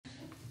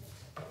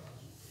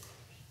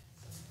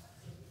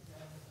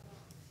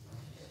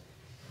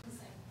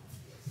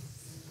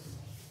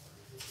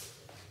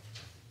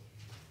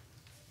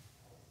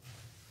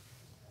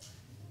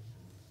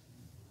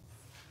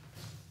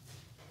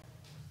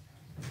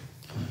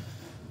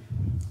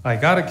I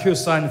got a cue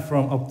sign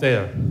from up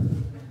there.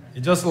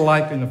 It's just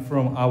like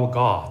from our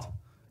God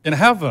in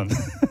heaven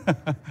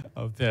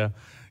up there.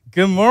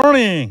 Good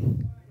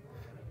morning.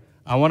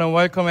 I want to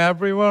welcome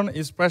everyone,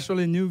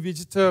 especially new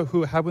visitors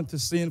who haven't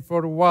seen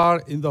for a while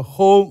in the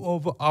home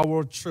of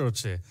our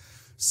church.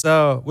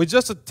 So we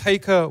just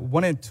take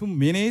 1 and 2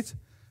 minutes,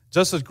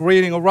 just a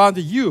greeting around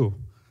you.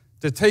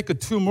 To take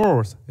 2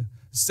 more,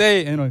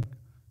 say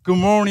good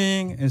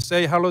morning and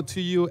say hello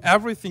to you.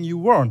 Everything you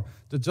want,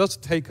 to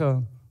just take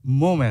a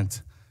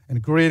moment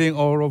and greeting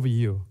all over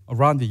you,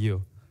 around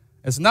you.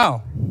 It's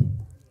now.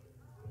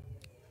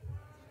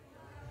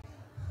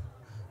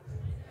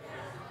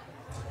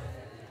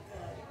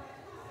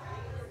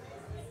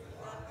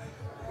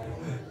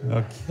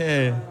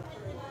 Okay.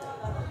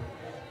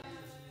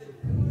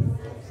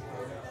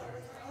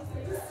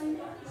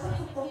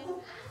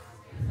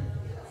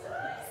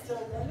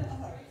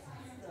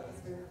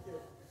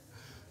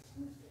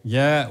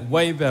 Yeah,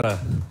 way better.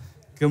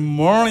 Good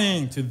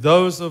morning to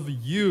those of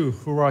you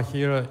who are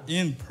here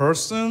in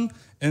person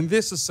in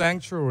this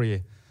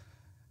sanctuary.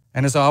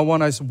 And so I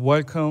want to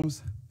welcome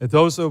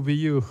those of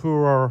you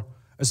who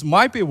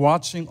might be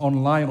watching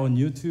online on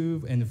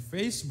YouTube and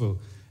Facebook.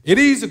 It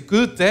is a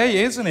good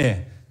day, isn't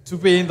it, to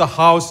be in the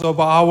house of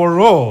our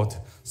Lord.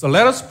 So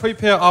let us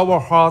prepare our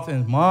heart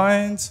and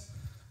minds,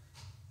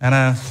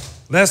 and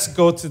let's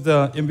go to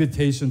the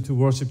invitation to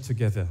worship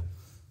together.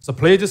 So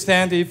please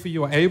stand if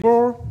you are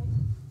able.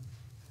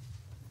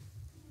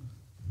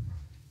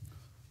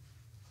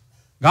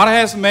 God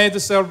has made the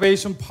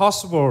salvation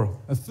possible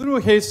through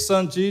His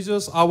Son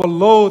Jesus, our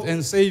Lord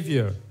and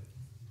Savior.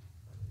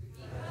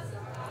 Because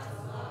of God's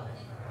love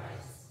in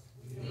Christ,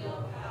 we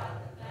all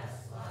have the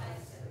best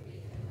lives that we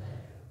can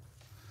live.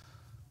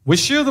 We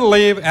should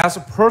live as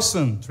a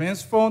person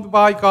transformed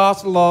by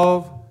God's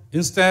love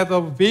instead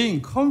of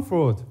being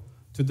conformed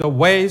to the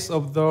ways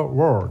of the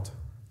world.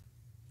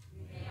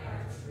 May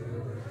our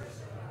true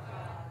worship of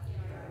God in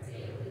our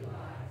daily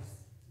lives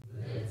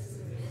live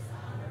to His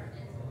honor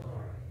and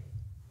glory.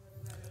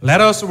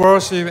 Let us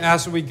worship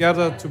as we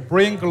gather to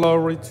bring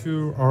glory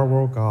to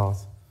our God.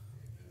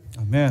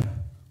 Amen.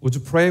 Would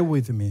you pray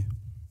with me?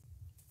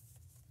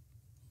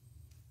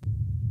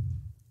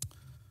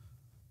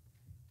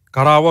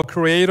 God, our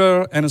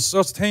Creator and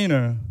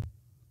Sustainer,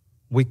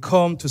 we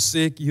come to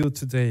seek you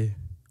today.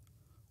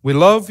 We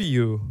love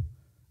you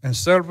and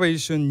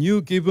salvation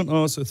you've given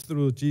us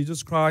through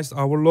Jesus Christ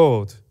our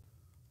Lord.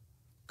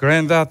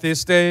 Grant that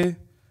this day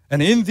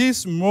and in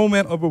this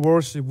moment of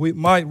worship we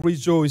might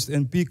rejoice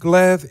and be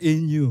glad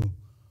in you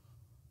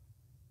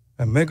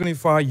and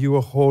magnify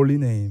your holy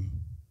name.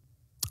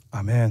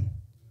 Amen.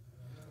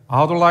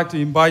 I would like to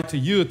invite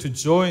you to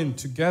join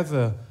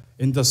together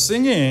in the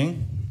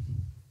singing.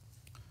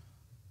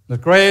 The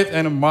great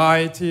and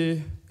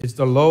mighty is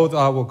the Lord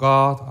our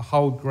God,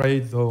 how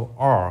great thou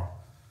art.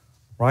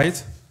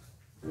 Right?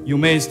 You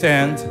may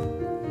stand.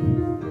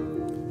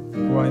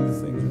 Right in the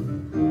singing.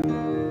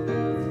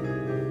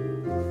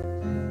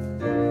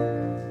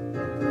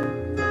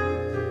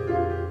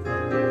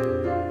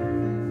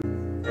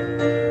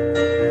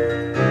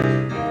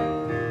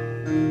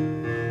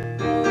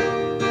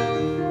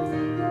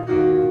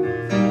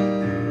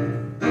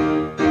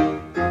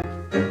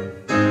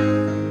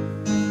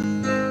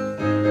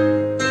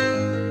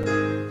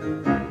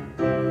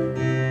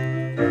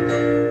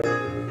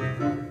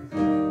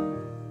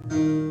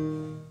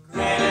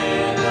 Great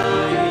and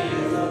mighty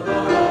is the Lord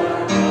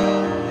our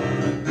God.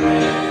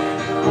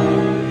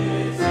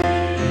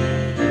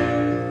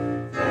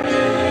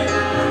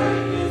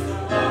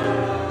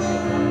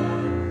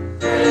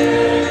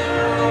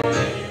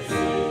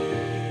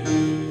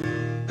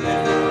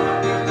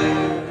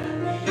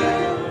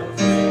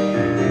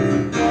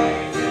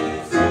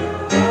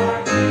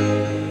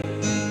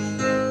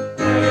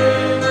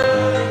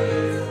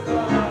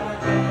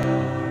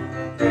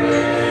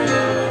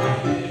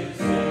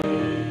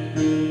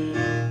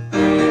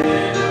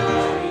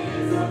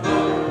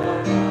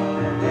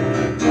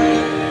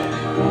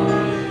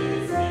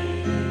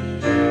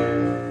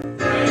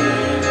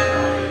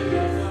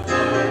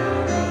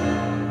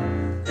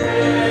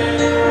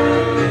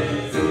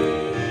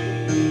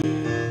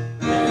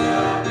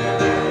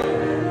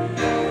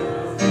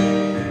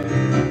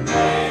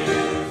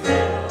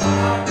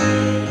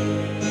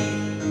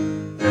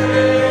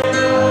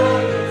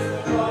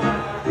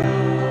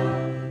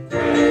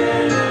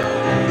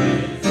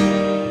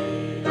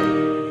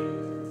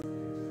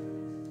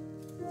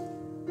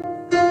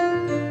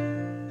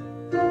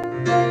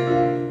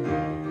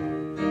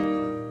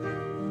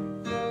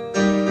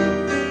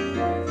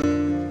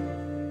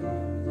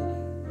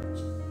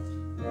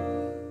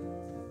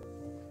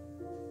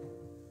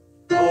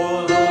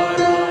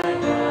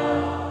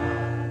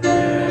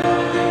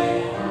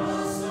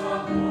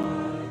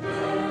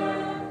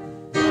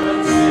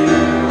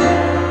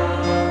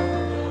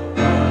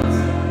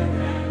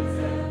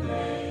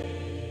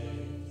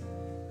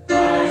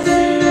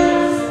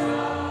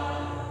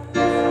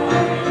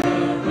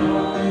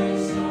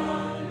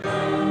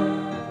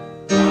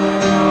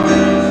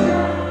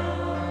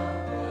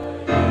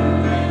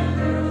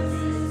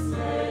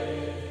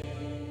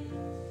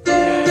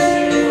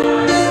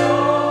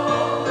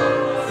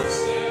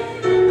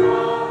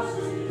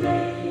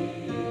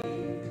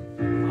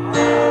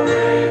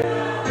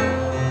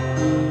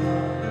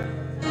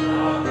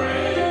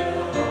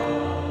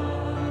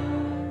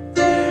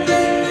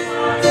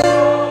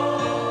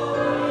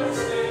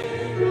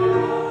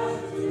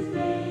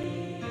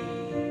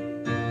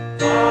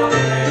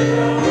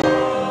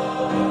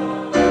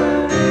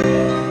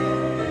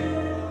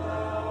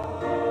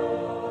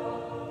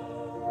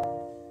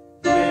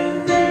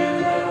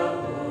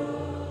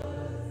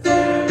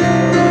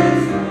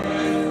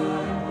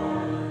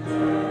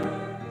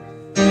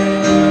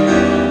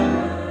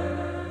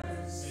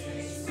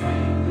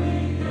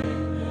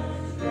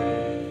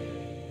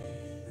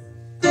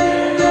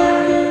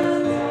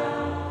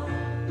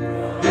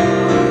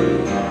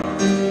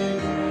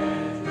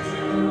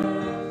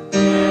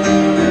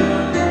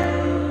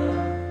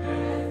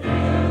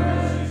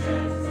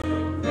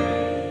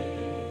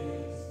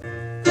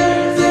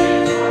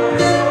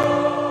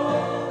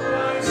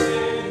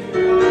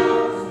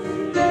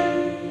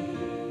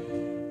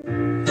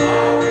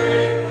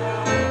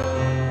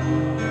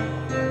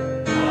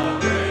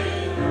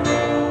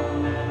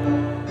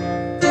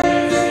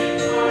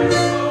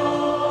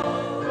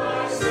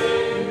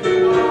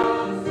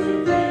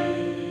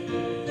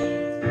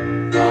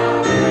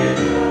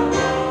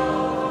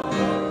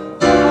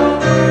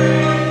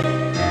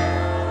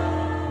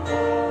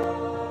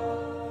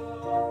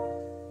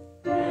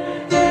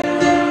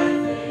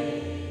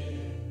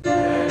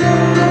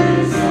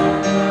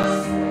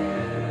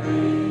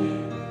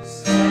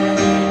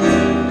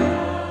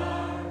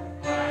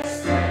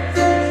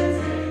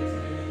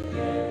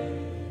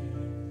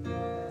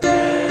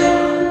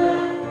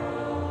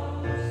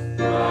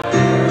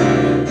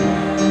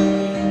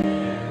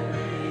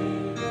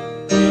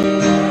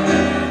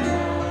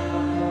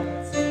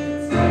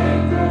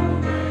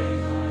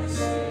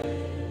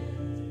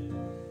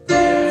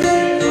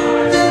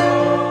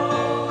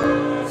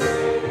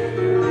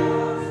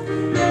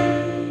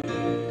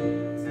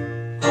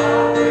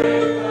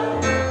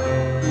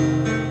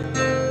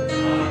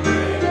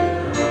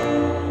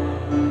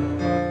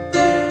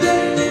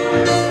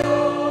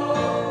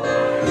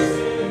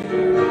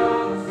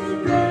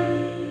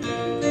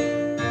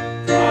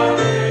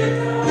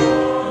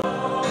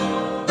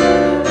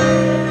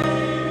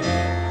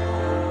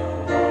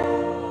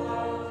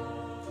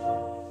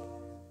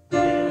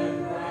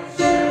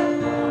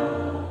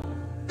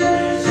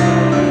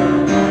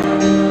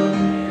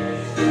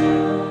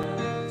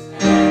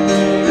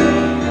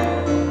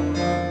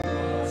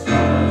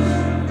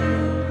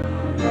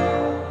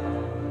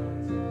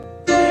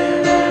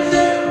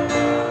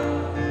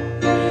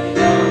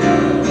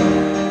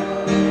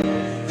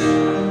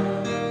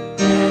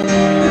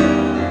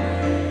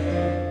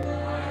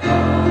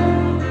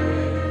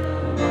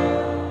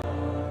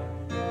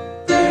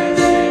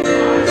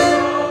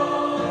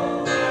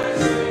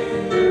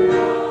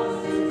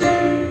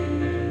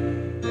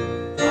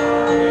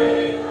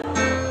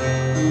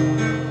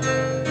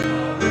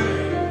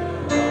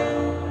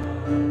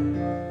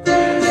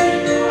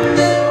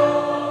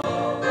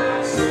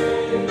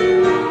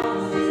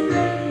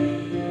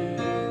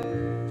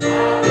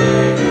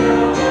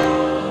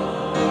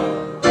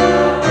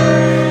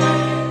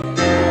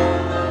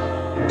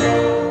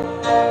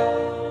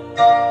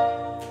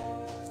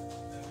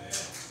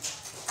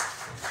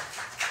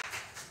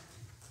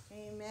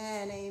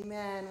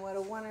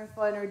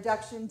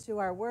 introduction to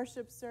our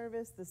worship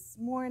service this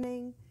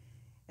morning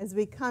as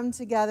we come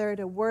together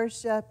to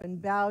worship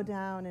and bow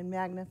down and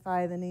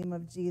magnify the name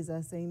of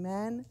Jesus.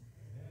 Amen.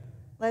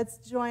 Let's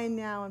join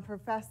now and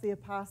profess the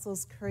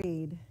Apostles'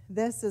 Creed.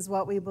 This is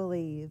what we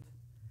believe.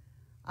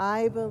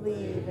 I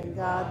believe in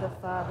God the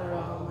Father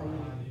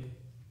Almighty,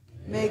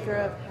 maker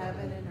of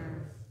heaven and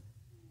earth,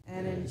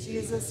 and in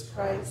Jesus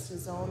Christ,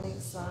 his only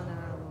Son,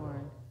 our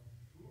Lord,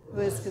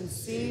 who is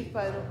conceived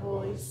by the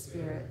Holy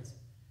Spirit,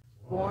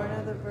 born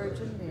of the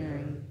Virgin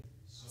Mary,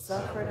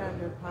 suffered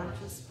under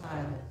Pontius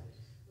Pilate,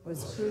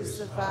 was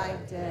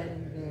crucified, dead,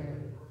 and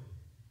buried.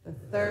 The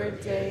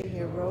third day he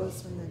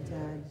arose from the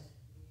dead.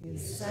 He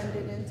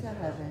ascended into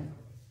heaven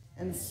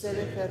and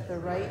sitteth at the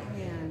right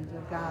hand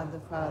of God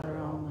the Father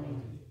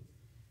Almighty.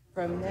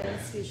 From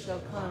thence he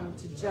shall come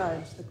to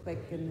judge the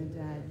quick and the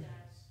dead.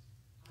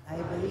 I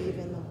believe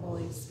in the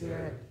Holy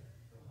Spirit,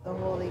 the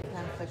Holy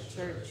Catholic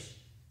Church,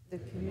 the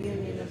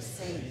communion of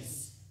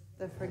saints,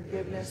 the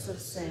forgiveness of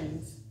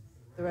sins,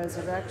 the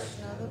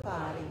resurrection of the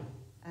body,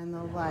 and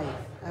the life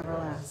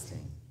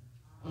everlasting.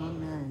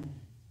 Amen.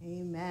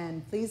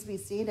 Amen. Please be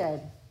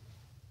seated.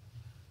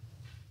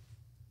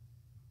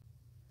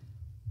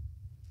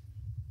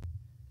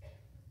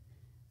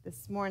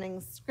 This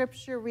morning's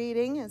scripture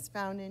reading is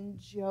found in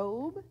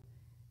Job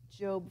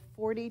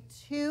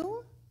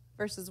 42,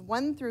 verses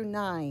 1 through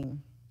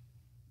 9.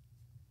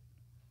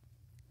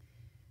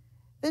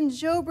 Then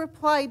Job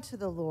replied to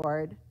the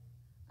Lord,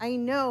 I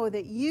know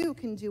that you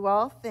can do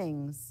all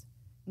things.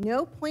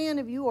 No plan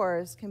of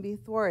yours can be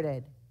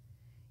thwarted.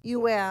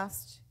 You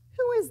asked,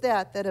 who is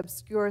that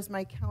obscures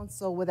my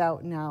counsel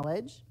without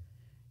knowledge?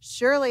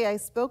 Surely I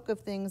spoke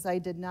of things I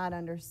did not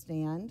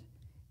understand,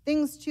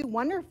 things too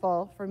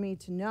wonderful for me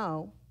to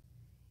know.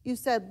 You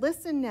said,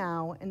 listen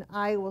now, and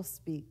I will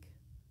speak.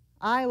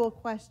 I will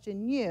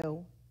question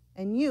you,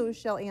 and you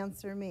shall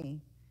answer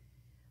me.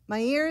 My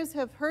ears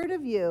have heard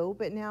of you,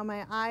 but now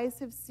my eyes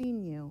have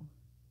seen you.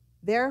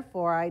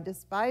 Therefore I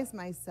despise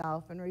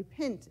myself and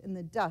repent in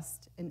the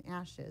dust and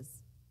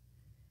ashes.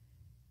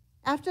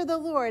 After the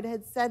Lord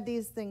had said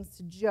these things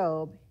to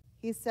Job,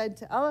 he said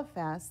to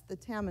Eliphaz the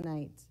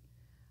Temanite,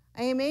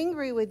 I am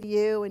angry with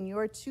you and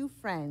your two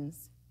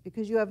friends,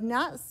 because you have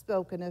not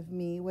spoken of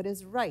me what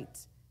is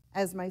right,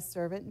 as my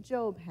servant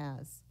Job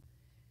has.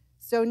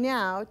 So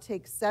now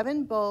take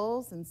 7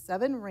 bulls and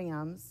 7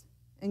 rams,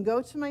 and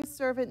go to my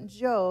servant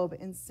Job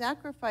and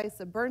sacrifice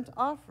a burnt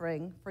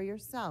offering for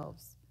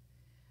yourselves.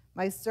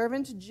 My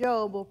servant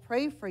Job will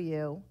pray for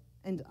you,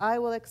 and I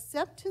will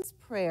accept his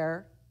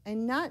prayer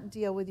and not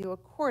deal with you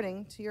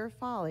according to your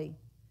folly.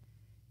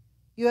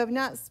 You have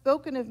not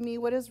spoken of me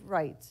what is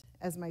right,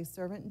 as my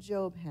servant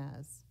Job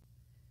has.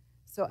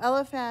 So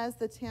Eliphaz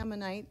the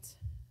Temanite,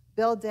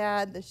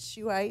 Bildad the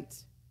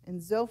Shuhite,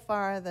 and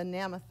Zophar the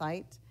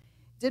Naamathite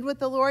did what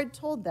the Lord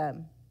told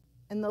them,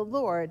 and the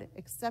Lord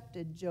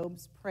accepted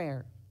Job's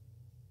prayer.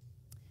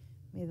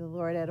 May the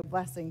Lord add a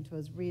blessing to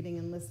his reading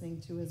and listening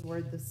to his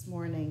word this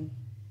morning.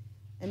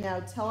 And now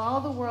tell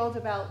all the world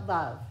about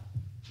love.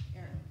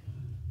 Aaron.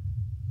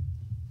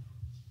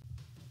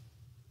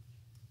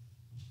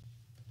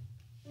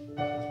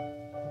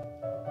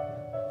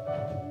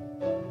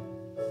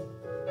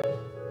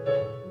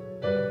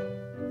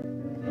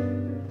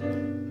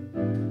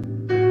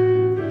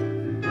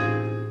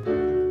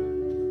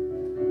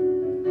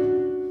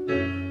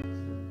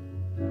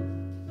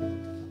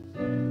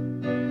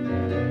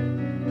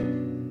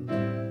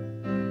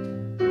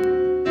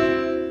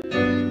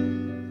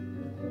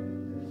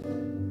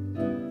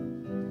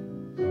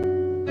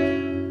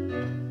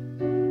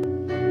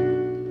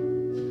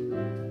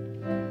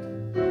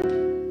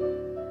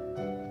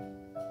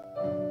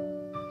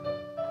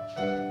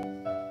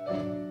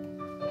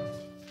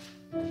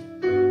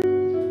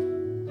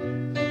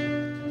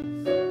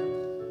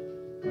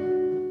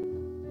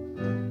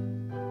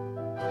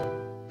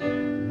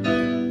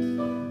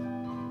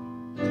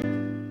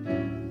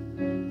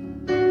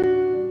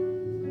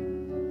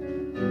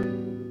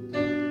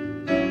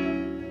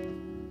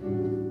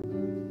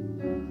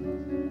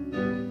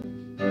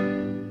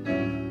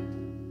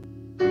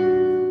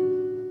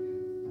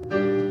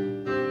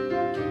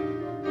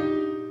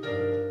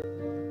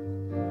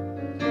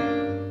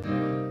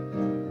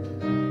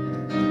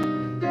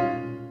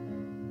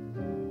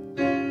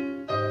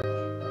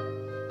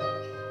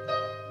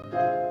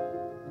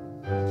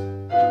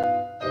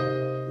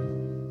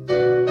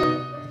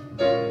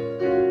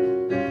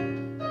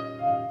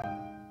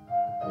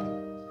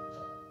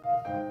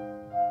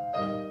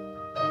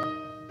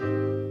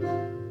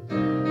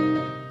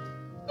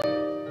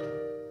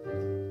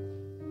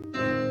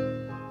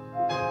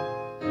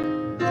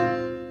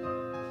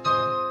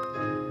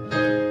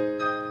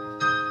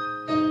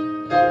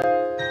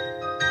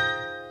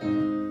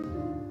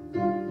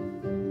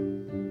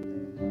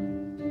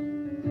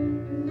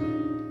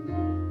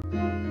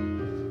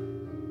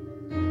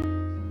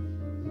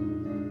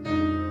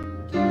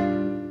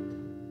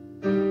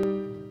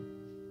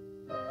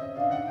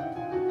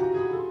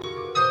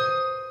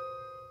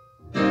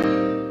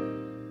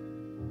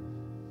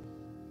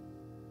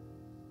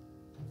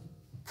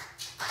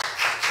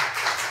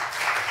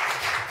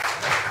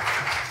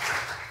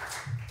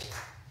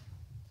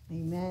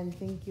 Amen.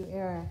 Thank you,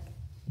 Eric.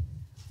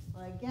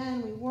 Well,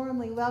 again, we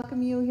warmly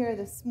welcome you here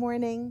this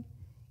morning,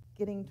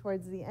 getting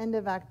towards the end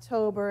of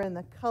October, and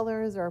the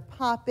colors are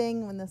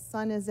popping when the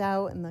sun is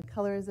out, and the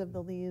colors of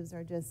the leaves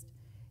are just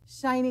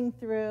shining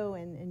through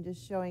and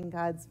just showing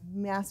God's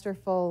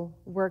masterful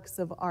works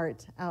of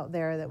art out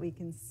there that we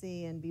can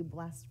see and be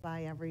blessed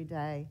by every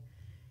day.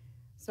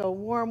 So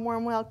warm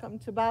welcome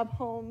to Bob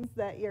Holmes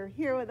that you're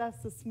here with us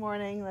this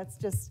morning. Let's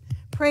just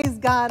praise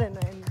God and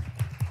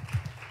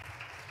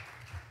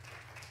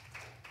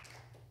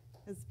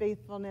His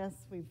faithfulness.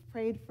 We've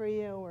prayed for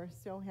you. We're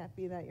so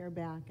happy that you're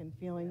back and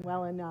feeling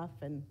well enough,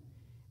 and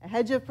a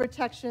hedge of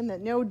protection that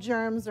no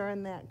germs are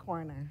in that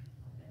corner.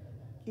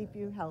 Keep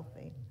you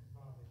healthy.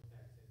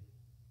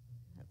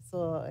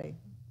 Absolutely.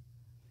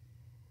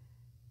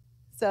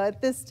 So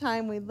at this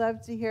time, we'd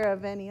love to hear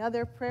of any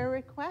other prayer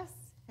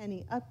requests,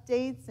 any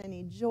updates,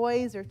 any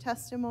joys or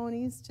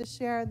testimonies to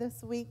share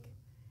this week.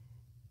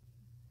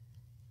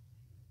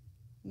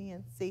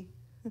 Nancy.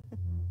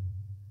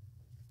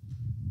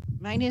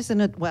 Mine isn't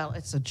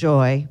it's a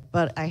joy,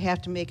 but I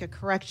have to make a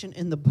correction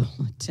in the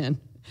bulletin.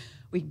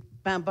 We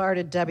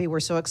bombarded Debbie. We're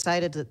so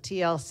excited that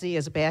TLC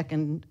is back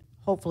and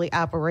hopefully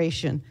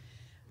operation.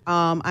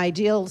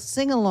 Ideal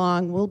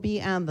Sing-Along will be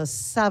on the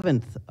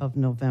 7th of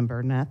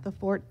November, not the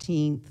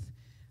 14th.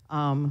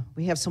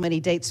 We have so many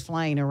dates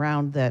flying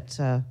around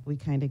that we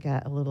kind of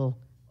got a little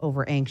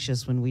over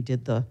anxious when we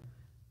did the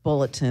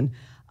bulletin.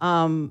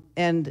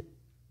 And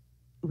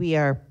we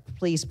are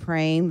please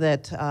praying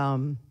that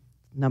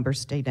numbers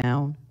stay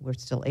down. We're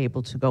still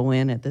able to go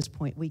in at this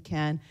point. We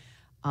can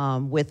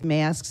with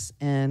masks,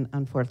 and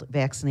unfortunately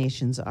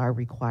vaccinations are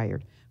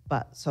required.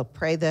 But so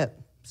pray that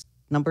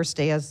numbers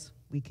stay as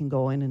we can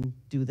go in and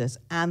do this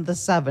on the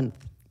 7th.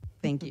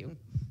 Thank you.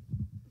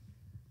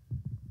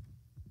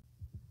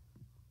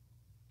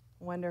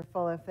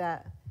 Wonderful if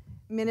that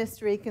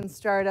ministry can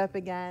start up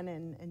again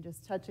and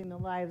just touching the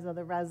lives of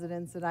the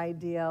residents at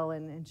Ideal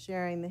and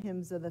sharing the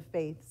hymns of the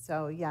faith.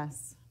 So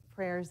yes,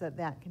 prayers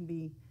that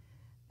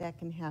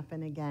can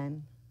happen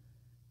again.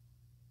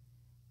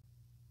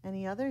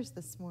 Any others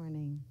this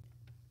morning?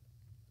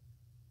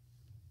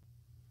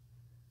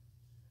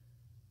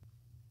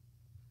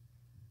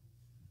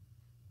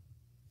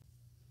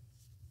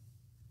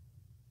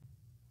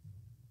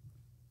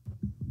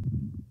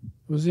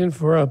 Was in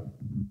for a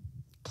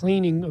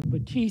cleaning of my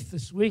teeth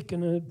this week,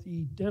 and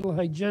the dental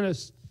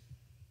hygienist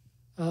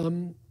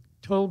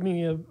told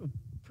me a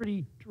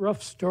pretty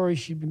rough story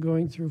she'd been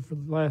going through for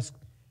the last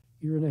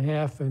year and a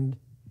half, and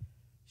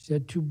she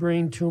had 2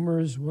 brain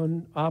tumors,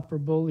 one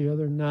operable, the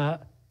other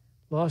not,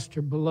 lost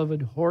her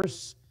beloved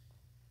horse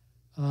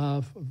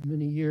of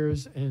many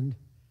years, and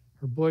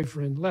her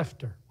boyfriend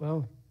left her.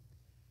 Well,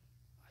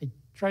 I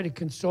tried to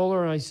console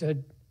her, and I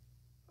said,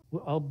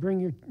 well, I'll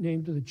bring your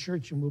name to the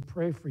church and we'll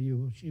pray for you.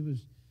 Well, she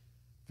was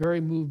very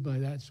moved by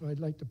that, so I'd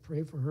like to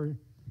pray for her.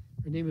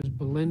 Her name is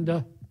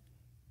Belinda.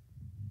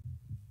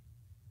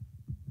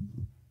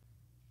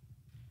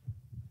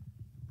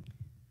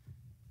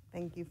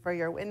 Thank you for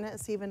your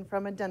witness, even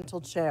from a dental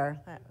chair.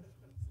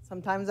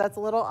 Sometimes that's a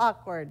little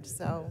awkward,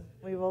 so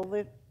we will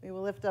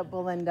lift up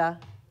Belinda.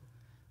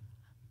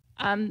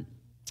 I don't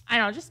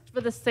know, just for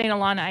the St.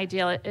 Alana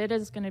Ideal, it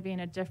is going to be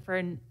in a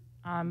different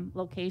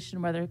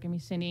location where they're going to be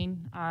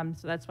singing.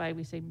 So that's why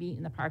we say meet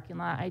in the parking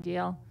lot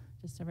Ideal,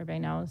 just so everybody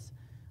knows.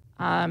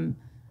 And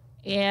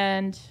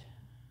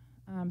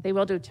they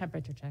will do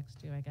temperature checks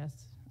too, I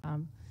guess.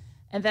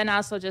 And then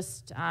also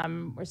just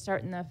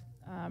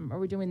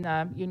we're doing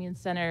the Union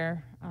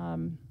Center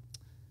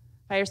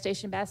fire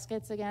station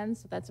baskets again,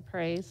 so that's a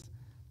praise.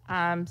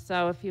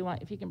 So if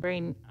you can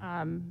bring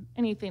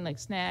anything like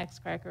snacks,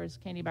 crackers,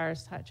 candy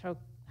bars, hot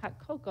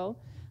cocoa,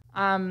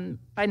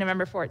 by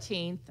November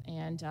 14th,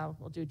 and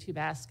we'll do 2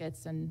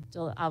 baskets, and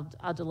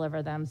I'll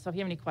deliver them. So if you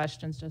have any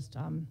questions, just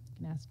you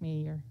can ask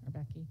me or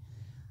Becky.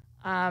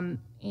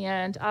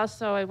 And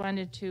also I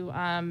wanted to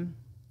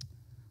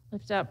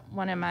lift up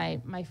one of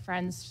my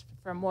friends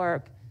from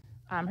work.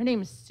 Her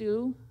name is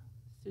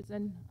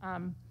Susan.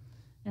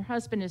 Her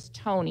husband is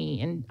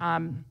Tony,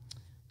 and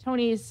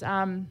Tony's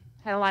had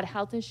a lot of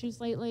health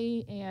issues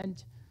lately,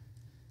 and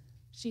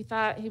she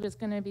thought he was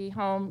going to be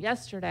home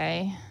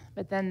yesterday,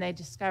 but then they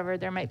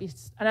discovered there might be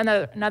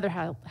another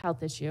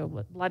health issue,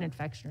 with blood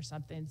infection or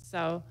something.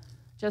 So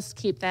just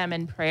keep them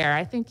in prayer.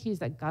 I think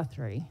he's at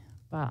Guthrie,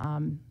 but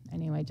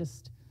anyway,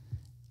 just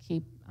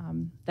keep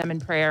them in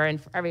prayer, and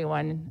for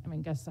everyone. I mean,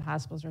 I guess the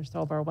hospitals are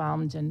so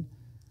overwhelmed and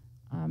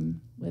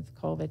with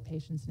COVID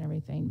patients and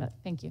everything, but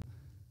thank you.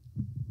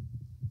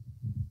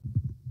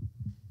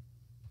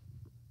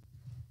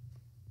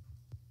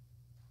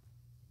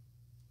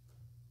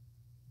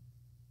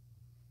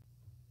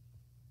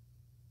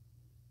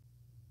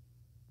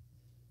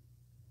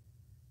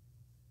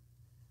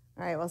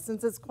 All right, well,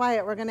 since it's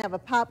quiet, we're going to have a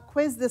pop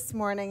quiz this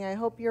morning. I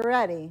hope you're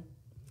ready.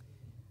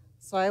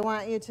 So I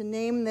want you to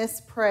name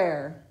this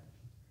prayer.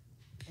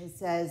 It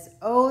says,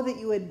 "Oh, that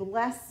you would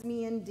bless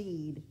me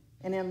indeed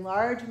and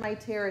enlarge my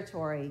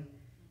territory,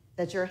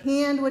 that your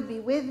hand would be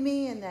with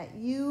me and that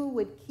you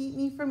would keep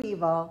me from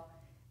evil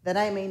that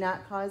I may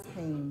not cause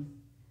pain.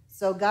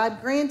 So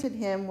God granted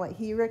him what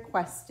he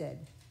requested.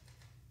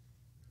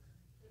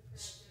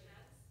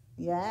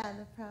 Yeah,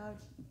 the proud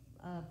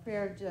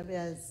prayer of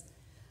Jabez.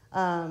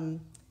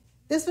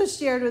 This was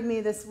shared with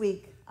me this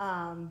week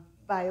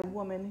by a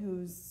woman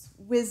whose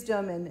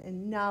wisdom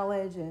and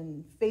knowledge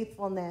and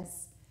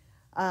faithfulness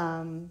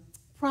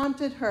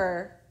prompted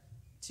her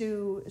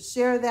to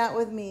share that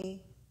with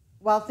me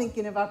while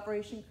thinking of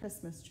Operation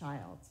Christmas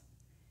Child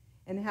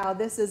and how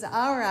this is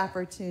our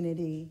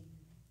opportunity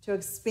to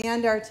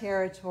expand our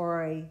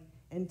territory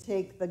and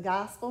take the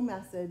gospel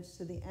message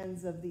to the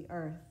ends of the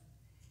earth.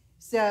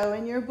 So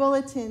in your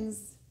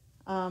bulletins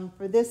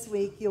for this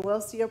week, you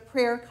will see a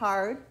prayer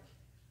card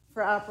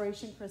for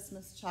Operation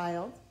Christmas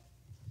Child.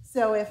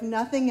 So if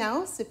nothing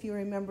else, if you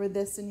remember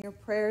this in your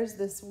prayers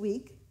this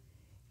week,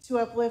 to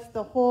uplift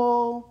the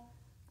whole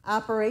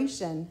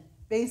operation,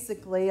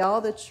 basically all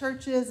the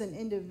churches and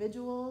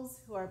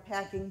individuals who are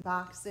packing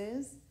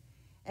boxes,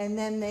 and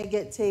then they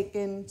get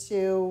taken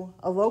to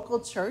a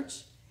local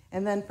church,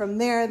 and then from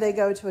there they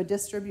go to a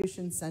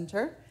distribution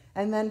center,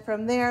 and then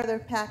from there they're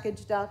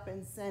packaged up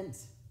and sent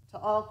to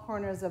all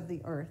corners of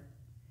the earth.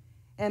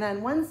 And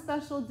on one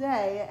special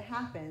day, it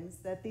happens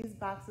that these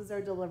boxes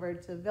are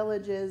delivered to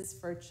villages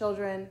for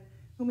children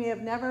who may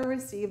have never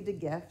received a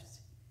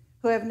gift,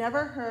 who have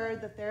never heard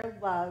that they're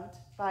loved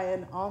by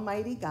an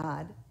almighty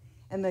God,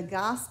 and the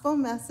gospel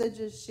message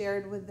is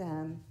shared with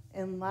them,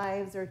 and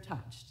lives are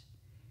touched.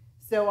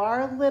 So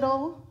our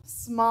little,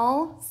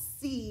 small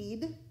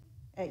seed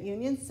at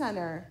Union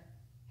Center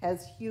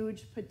has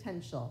huge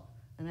potential,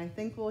 and I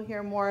think we'll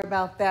hear more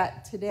about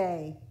that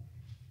today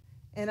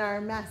in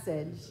our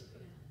message.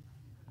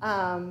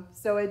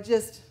 So it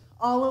just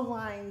all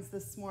aligns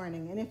this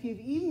morning. And if you've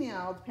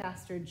emailed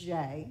Pastor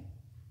Jay,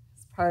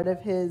 as part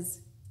of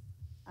his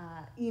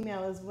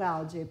email as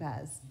well,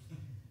 Jabez.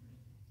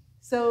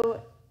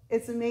 So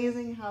it's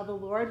amazing how the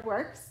Lord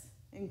works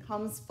and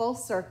comes full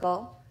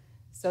circle.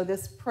 So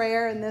this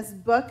prayer and this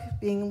book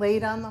being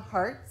laid on the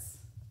hearts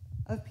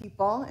of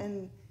people.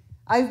 And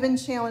I've been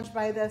challenged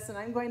by this, and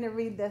I'm going to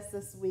read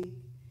this week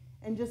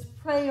and just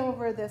pray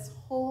over this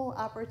whole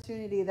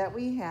opportunity that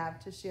we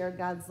have to share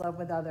God's love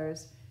with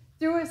others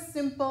through a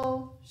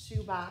simple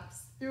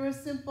shoebox, through a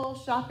simple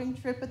shopping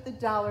trip at the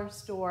dollar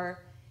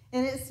store.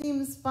 And it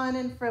seems fun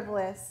and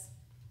frivolous,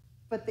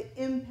 but the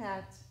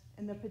impact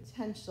and the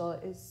potential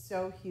is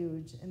so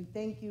huge. And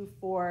thank you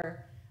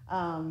for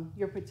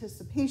your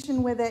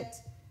participation with it.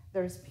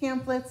 There's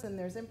pamphlets and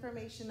there's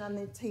information on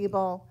the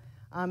table.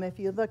 If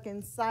you look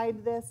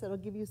inside this, it'll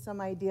give you some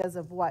ideas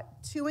of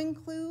what to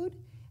include,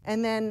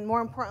 and then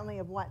more importantly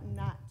of what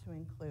not to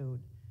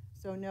include.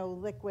 So no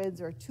liquids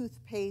or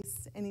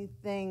toothpaste,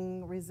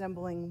 anything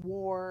resembling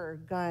war or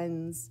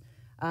guns,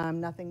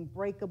 nothing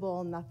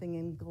breakable, nothing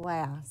in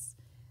glass.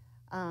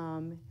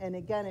 And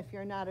again, if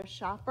you're not a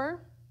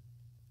shopper,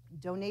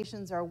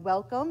 donations are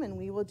welcome, and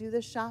we will do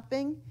the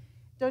shopping.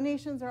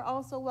 Donations are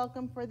also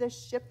welcome for the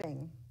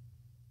shipping,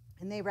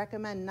 and they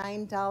recommend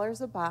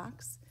 $9 a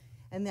box,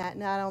 and that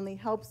not only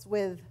helps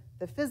with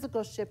the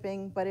physical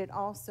shipping, but it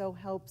also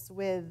helps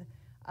with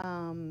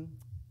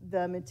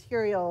the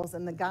materials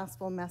and the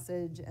gospel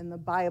message and the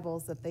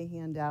Bibles that they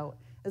hand out,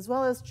 as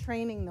well as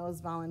training those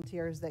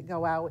volunteers that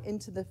go out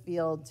into the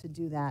field to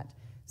do that.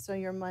 So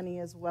your money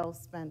is well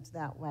spent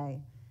that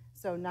way.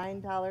 So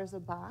 $9 a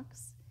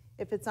box.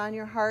 If it's on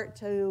your heart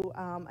to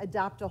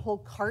adopt a whole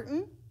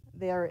carton,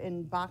 they're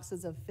in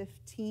boxes of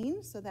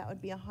 15, so that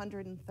would be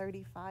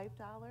 $135.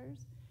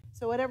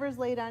 So whatever's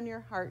laid on your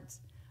heart,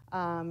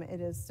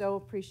 it is so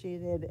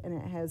appreciated, and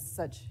it has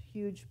such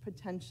huge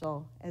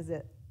potential as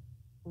it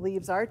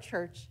leaves our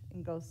church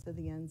and goes to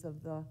the ends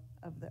of the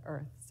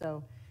earth.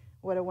 So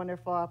what a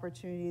wonderful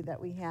opportunity that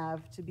we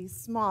have to be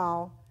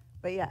small,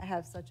 but yet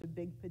have such a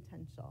big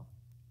potential.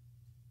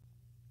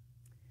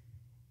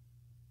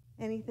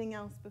 Anything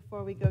else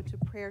before we go to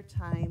prayer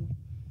time?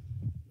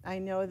 I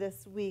know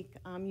this week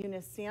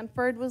Eunice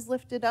Sanford was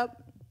lifted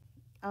up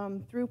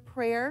through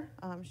prayer.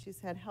 She's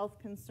had health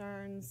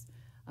concerns,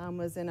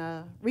 was in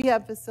a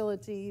rehab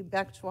facility,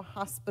 back to a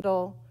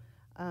hospital.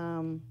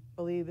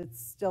 Believe it's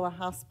still a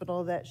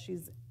hospital that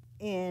she's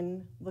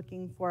in,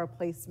 looking for a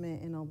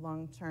placement in a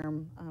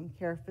long-term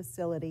care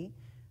facility.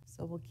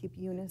 So we'll keep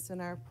Eunice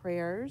in our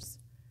prayers.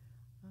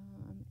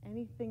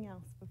 Anything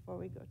else before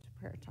we go to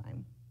prayer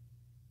time?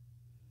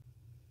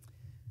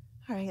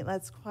 All right,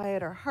 let's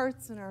quiet our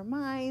hearts and our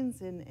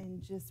minds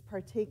and just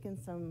partake in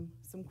some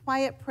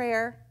quiet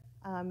prayer,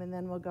 and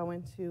then we'll go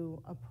into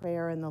a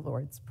prayer in the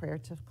Lord's Prayer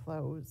to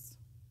close.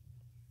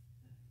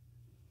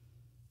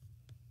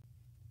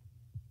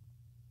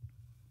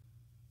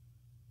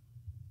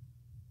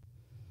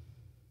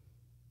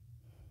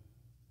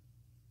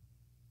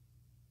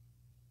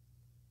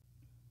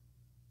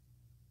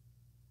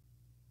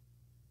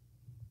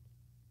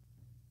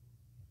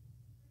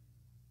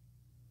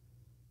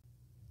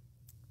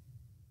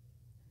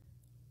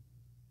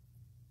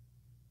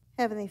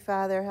 Heavenly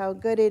Father, how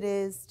good it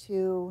is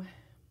to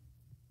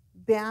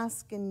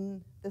bask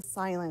in the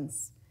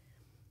silence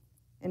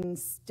and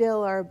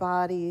still our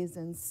bodies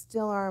and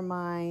still our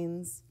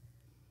minds,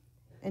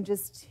 and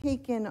just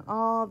take in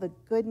all the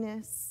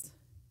goodness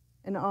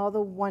and all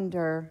the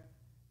wonder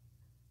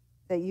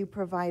that you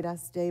provide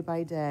us day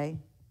by day.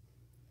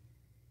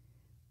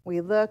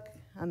 We look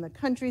on the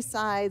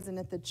countrysides and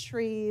at the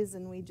trees,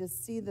 and we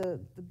just see the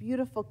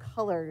beautiful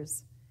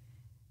colors,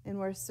 and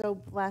we're so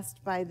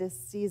blessed by this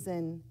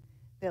season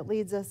that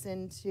leads us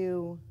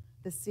into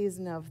the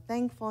season of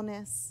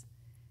thankfulness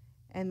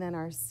and then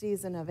our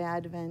season of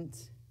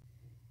Advent,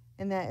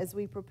 and that as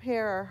we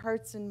prepare our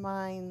hearts and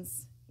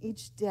minds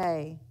each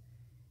day,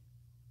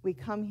 we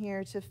come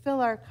here to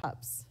fill our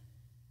cups,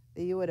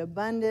 that you would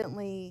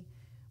abundantly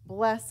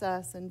bless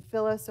us and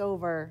fill us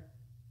over,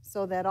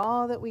 so that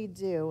all that we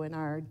do in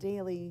our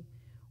daily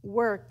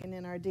work and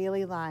in our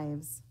daily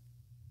lives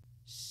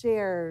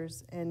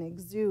shares and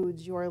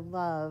exudes your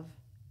love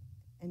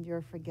and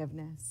your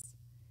forgiveness.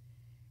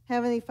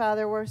 Heavenly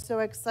Father, we're so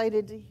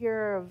excited to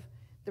hear of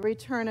the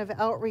return of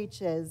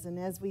outreaches, and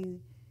as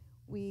we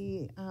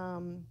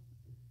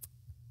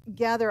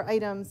gather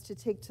items to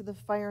take to the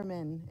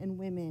firemen and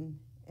women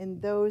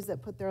and those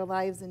that put their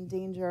lives in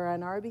danger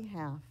on our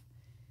behalf,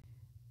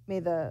 may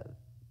the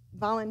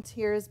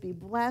volunteers be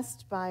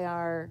blessed by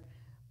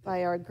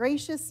our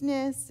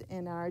graciousness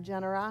and our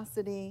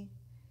generosity,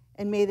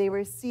 and may they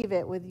receive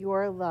it with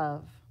your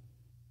love.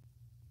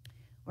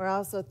 We're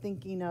also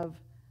thinking of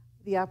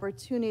the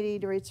opportunity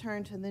to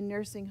return to the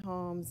nursing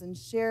homes and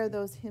share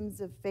those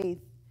hymns of faith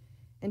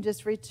and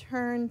just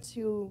return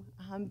to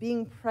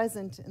being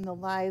present in the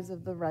lives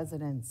of the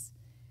residents.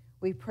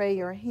 We pray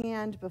your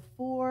hand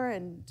before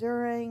and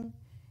during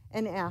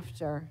and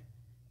after,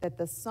 that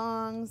the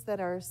songs that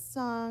are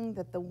sung,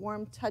 that the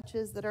warm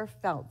touches that are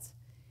felt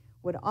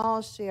would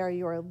all share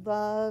your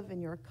love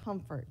and your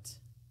comfort.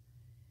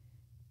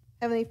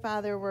 Heavenly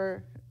Father,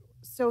 we're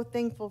so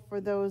thankful for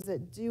those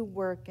that do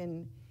work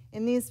in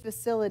these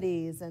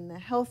facilities, and the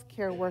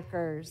healthcare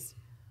workers,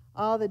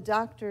 all the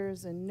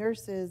doctors and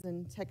nurses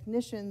and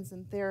technicians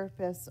and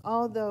therapists,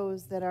 all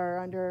those that are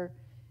under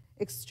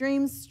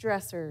extreme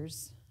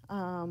stressors,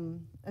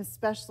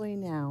 especially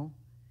now.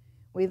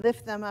 We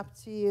lift them up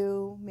to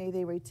you. May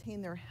they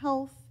retain their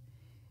health.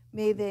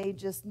 May they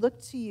just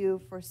look to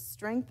you for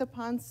strength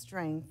upon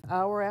strength,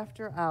 hour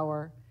after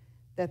hour,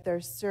 that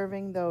they're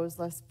serving those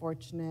less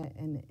fortunate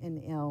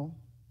and ill.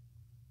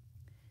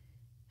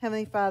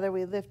 Heavenly Father,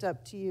 we lift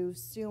up to you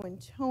Sue and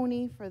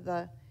Tony for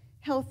the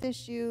health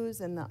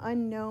issues and the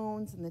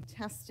unknowns and the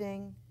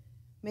testing.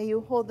 May you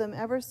hold them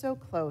ever so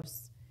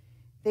close.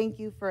 Thank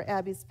you for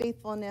Abby's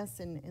faithfulness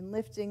in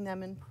lifting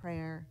them in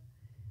prayer.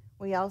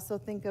 We also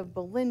think of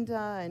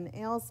Belinda and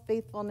Al's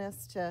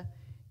faithfulness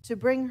to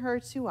bring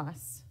her to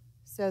us,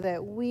 so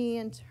that we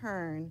in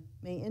turn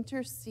may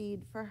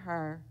intercede for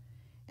her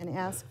and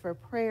ask for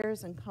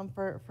prayers and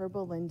comfort for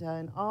Belinda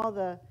and all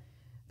the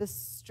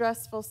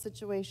stressful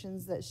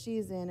situations that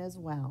she's in as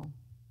well.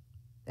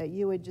 That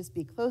you would just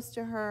be close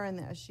to her and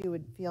that she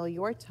would feel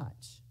your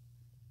touch.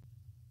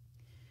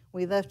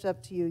 We lift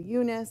up to you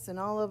Eunice and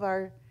all of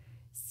our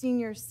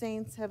senior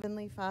saints,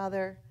 Heavenly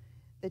Father,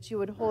 that you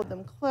would hold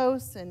them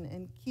close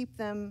and keep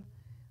them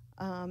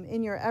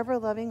in your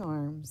ever-loving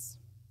arms.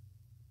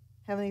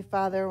 Heavenly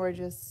Father, we're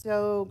just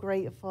so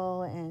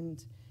grateful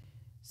and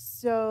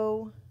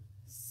so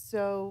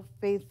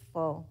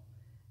faithful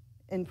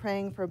in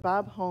praying for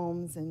Bob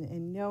Holmes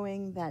and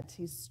knowing that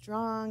he's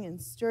strong and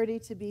sturdy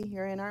to be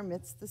here in our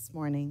midst this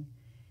morning,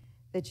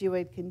 that you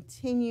would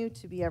continue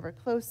to be ever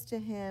close to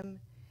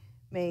him.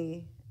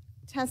 May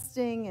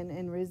testing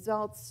and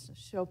results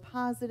show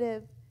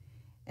positive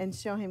and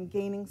show him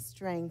gaining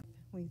strength.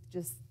 We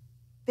just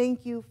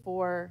thank you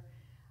for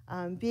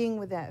being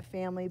with that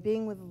family,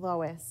 being with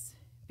Lois,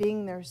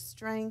 being their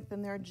strength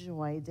and their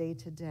joy day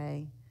to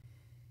day.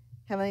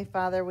 Heavenly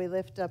Father, we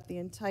lift up the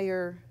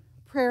entire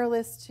prayer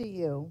list to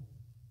you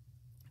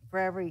for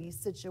every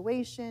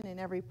situation and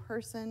every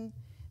person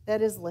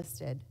that is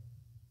listed,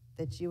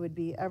 that you would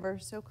be ever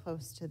so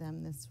close to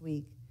them this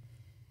week.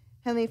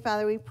 Heavenly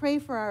Father, we pray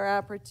for our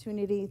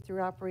opportunity through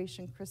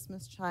Operation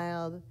Christmas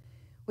Child.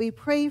 We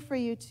pray for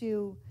you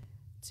to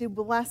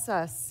bless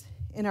us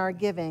in our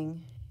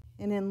giving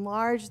and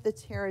enlarge the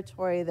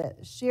territory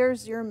that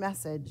shares your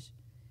message.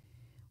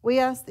 We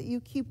ask that you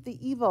keep the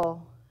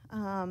evil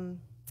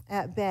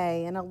at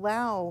bay and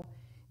allow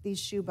these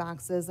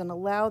shoeboxes and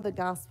allow the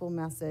gospel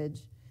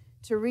message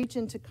to reach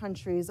into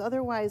countries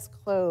otherwise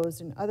closed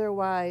and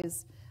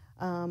otherwise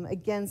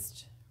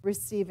against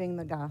receiving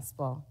the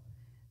gospel.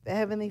 But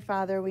Heavenly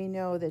Father, we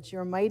know that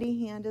your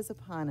mighty hand is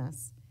upon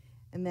us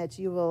and that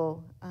you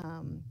will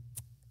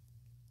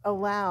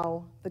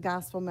allow the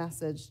gospel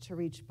message to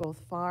reach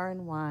both far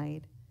and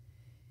wide.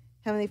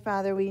 Heavenly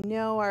Father, we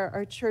know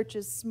our church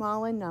is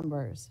small in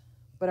numbers,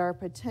 but our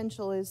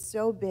potential is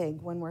so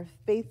big when we're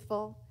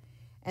faithful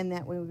and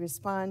that we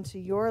respond to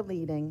your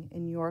leading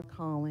and your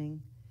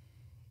calling.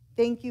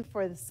 Thank you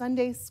for the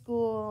Sunday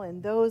school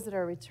and those that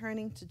are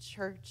returning to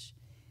church.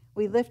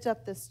 We lift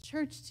up this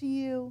church to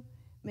you.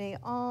 May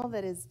all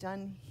that is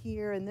done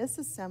here in this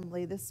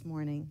assembly this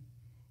morning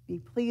be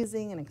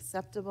pleasing and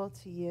acceptable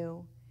to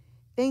you.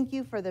 Thank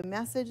you for the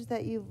message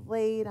that you've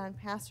laid on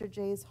Pastor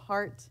Jay's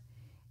heart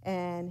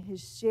and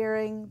his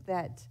sharing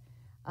that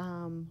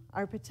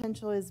our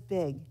potential is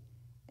big.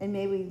 And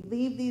may we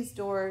leave these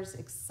doors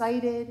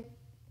excited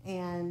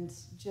and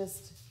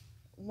just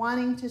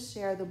wanting to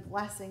share the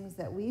blessings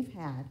that we've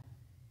had.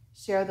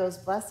 Share those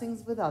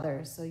blessings with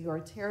others so your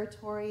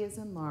territory is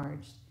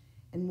enlarged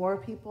and more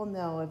people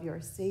know of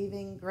your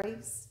saving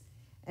grace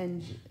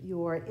and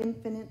your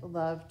infinite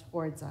love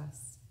towards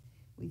us.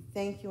 We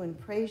thank you and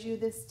praise you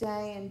this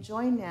day and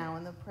join now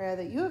in the prayer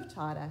that you have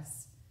taught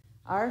us.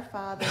 Our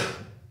Father,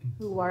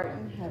 who art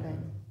in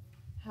heaven,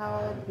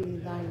 hallowed be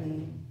thy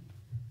name.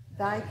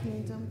 Thy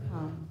kingdom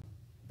come,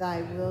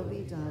 thy will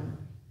be done,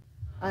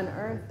 on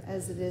earth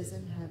as it is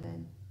in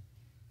heaven.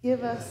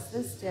 Give us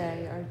this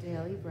day our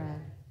daily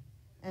bread,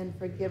 and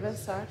forgive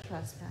us our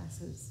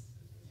trespasses,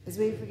 as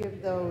we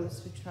forgive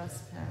those who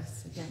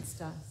trespass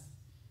against us.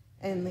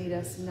 And lead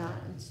us not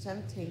into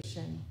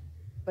temptation,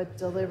 but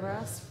deliver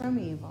us from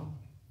evil.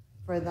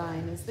 For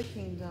thine is the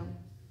kingdom,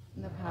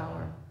 and the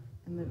power,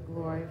 and the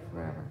glory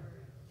forever.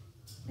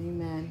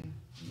 Amen.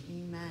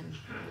 Amen.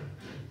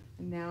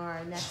 And now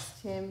our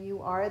next hymn,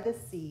 You Are the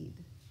Seed.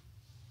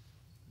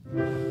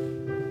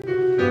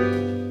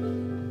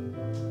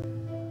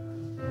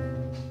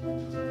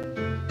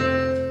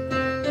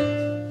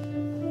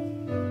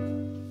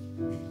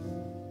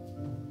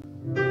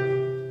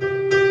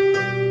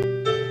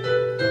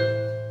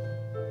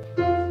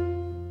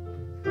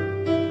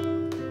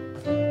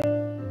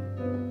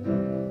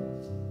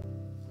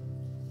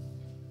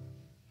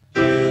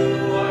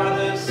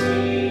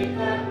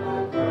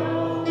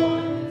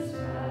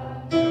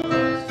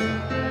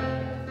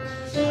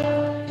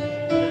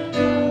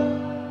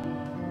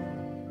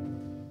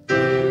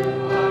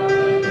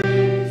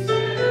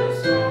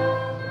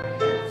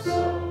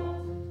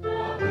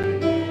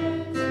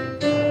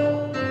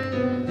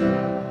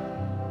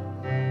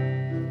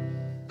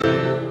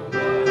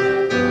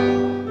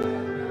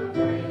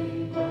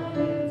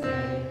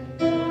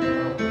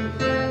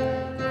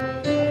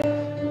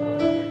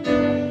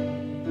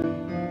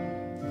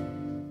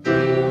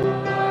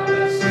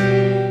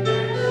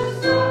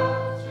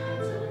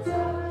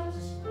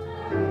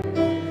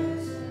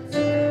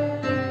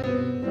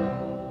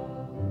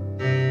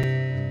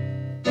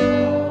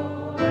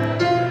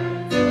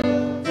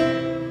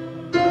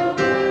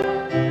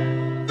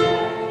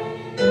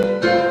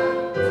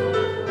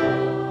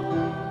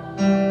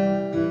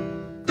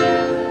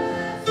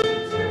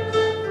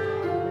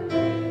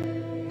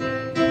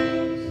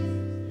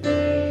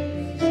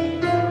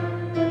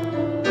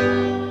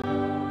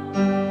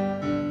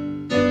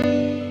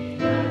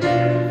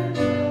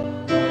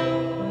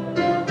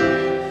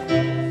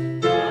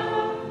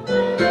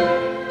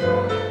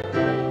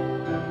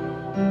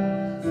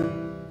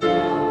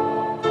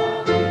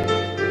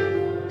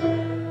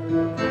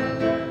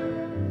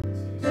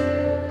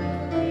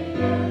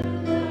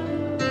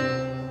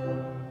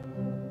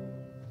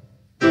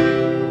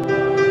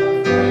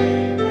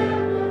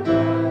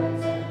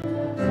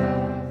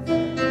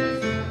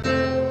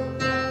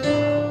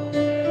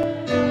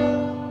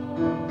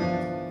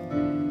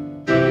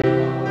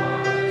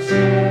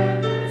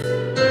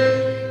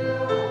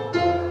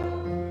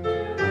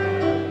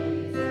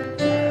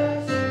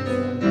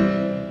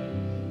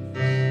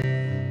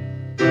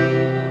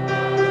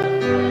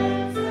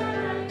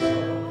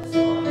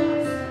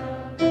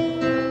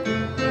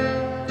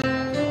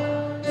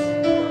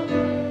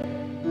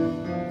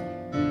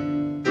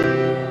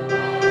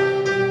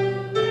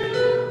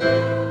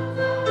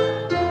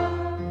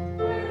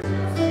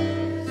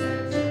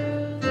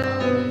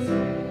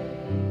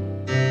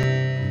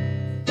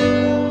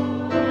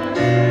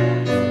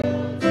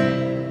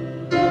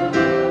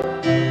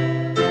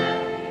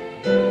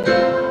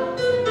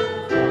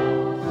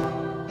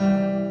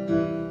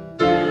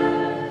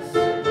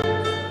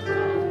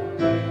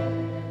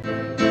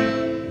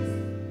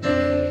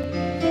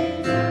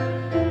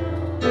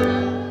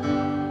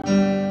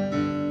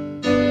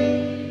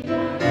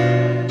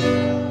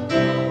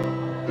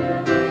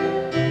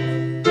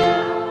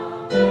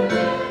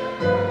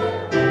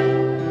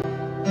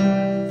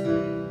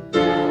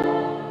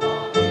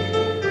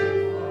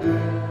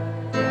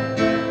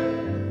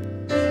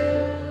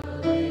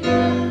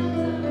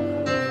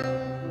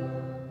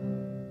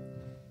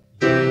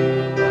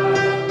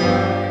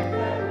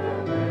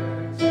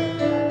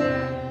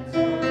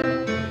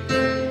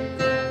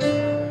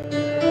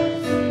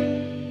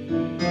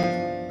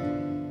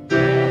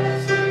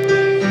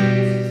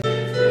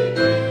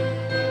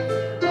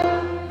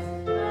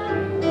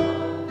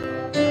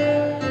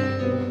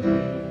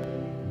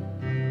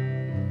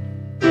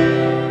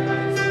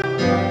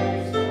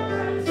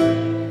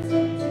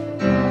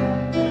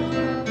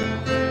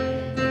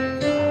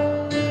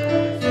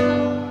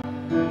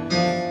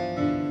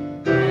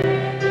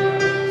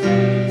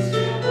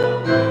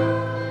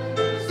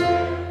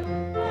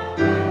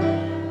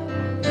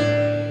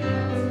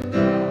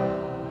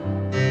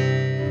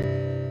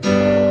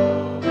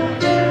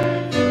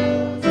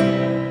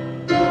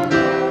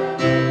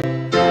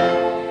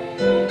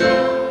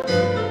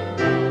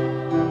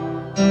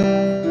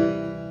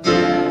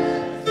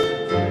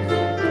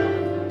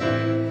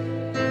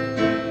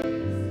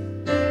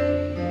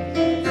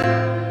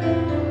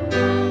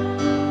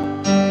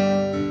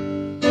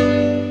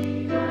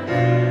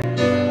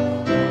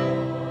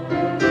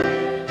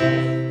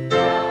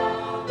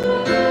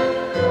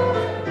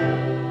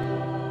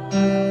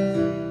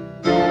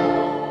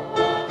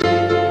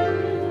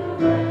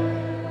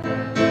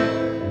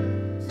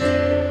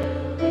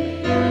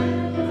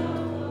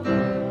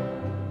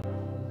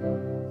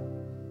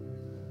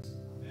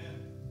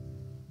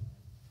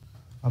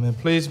 Amen.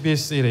 Please be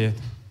seated.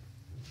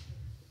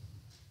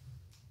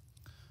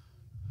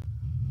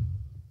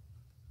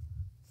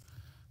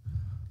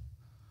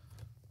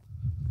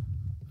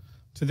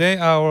 Today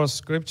our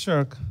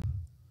scripture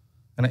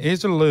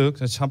is Luke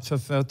chapter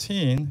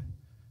 13,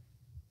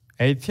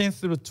 18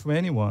 through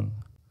 21.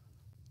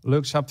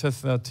 Luke chapter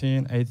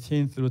 13,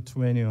 18 through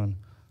 21.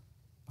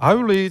 I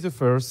will read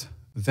first,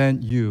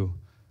 then you.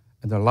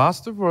 And the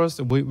last verse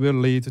we will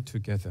read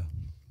together.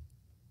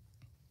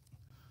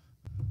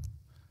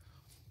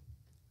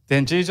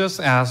 Then Jesus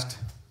asked,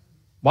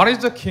 "What is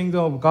the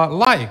kingdom of God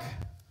like?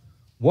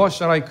 What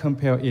shall I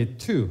compare it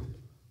to?"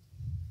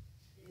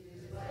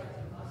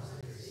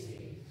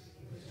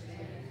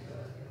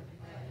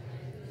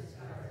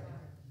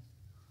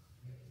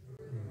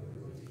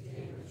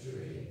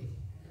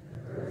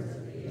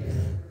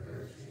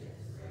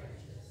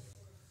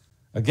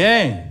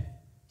 Again,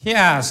 he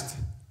asked,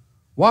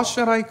 "What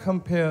shall I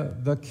compare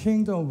the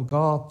kingdom of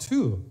God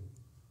to?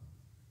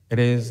 It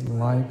is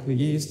like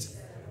yeast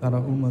that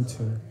a woman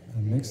took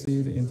and mixed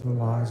it into a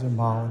large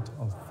amount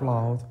of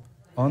flour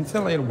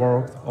until it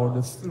worked all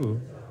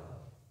through."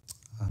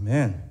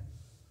 Amen.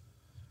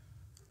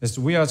 As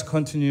we are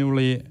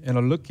continually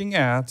looking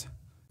at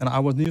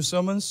our new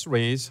sermon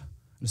series,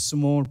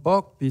 Small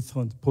But Big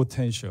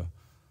Potential.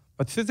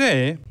 But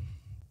today,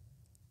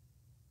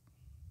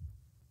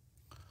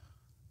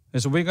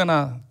 as we're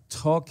gonna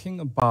talking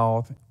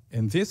about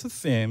in these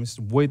themes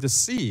with the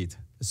seed,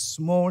 a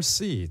small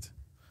seed.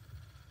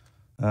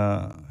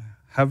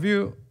 Have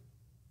you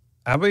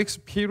ever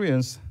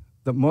experienced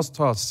the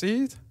mustard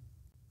seed?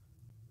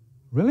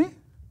 Really?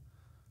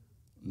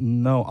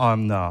 No,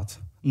 I'm not.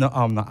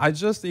 I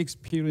just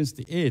experienced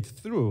it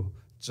through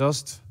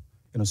just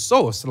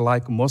sauce,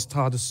 like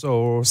mustard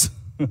sauce,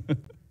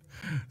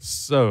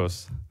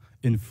 sauce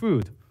in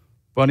food.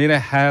 But it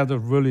had a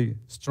really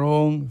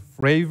strong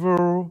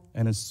flavor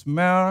and a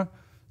smell,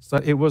 so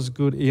it was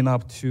good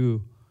enough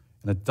to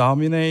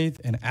dominate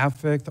and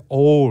affect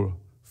all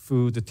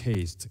food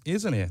taste,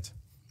 isn't it?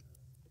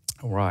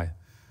 All right.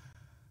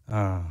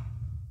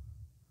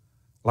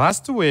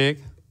 Last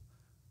week,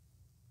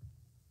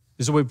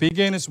 we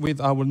begin with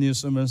our new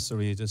sermon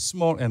series,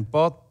 Small and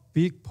But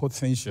Big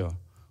Potential.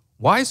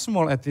 Why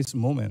small at this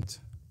moment?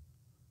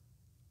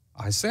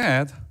 I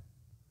said,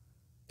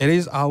 it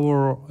is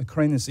our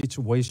current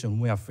situation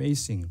we are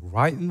facing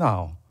right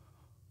now,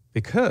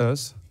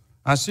 because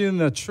as in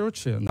the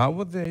church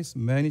nowadays,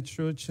 many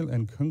churches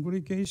and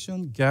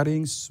congregations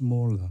getting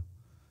smaller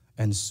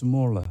and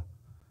smaller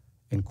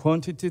in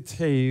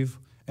quantitative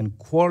and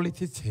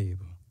qualitative.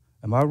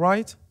 Am I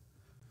right?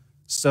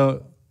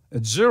 So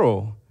a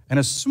zero and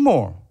a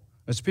small,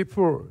 as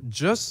people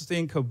just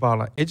think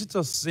about it, it's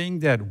just saying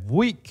that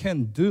we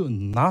can do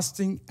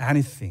nothing,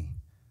 anything.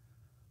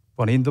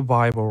 But in the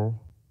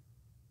Bible,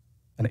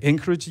 and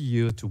encourage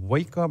you to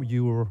wake up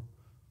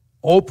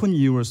open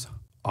your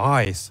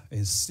eyes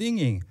and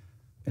singing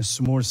a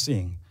small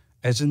thing.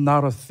 It's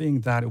not a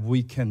thing that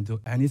we can do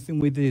anything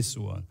with this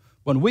one,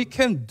 but we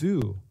can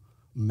do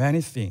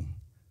many things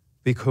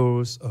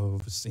because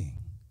of sin,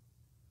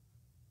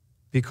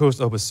 because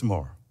of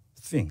small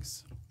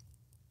things.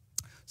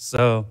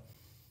 So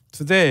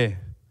today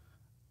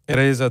it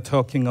is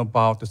talking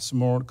about the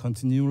small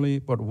continually,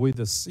 but with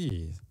the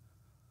seed.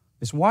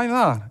 It's why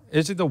not?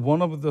 It's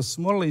one of the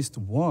smallest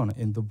one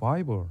in the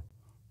Bible,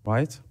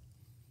 right?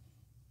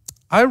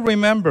 I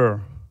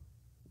remember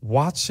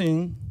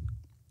watching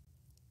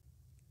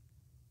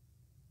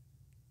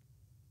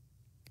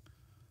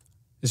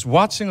a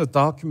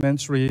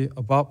documentary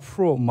about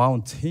pro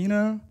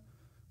mountaineer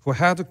who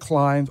had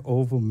climbed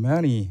over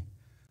many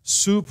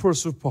super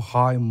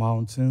high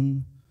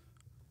mountains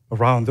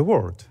around the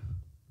world.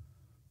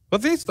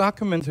 But this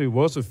documentary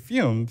was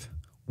filmed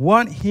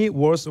when he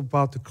was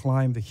about to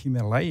climb the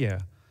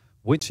Himalaya,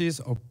 which is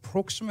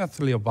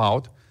approximately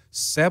about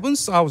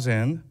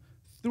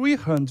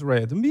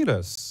 7,300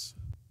 meters.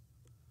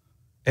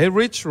 A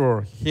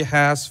ritual he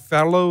has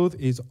followed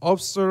is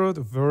absurd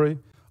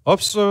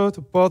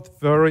but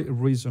very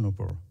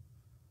reasonable.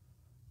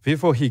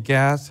 Before he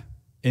gets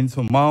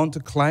into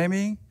mountain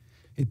climbing,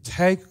 he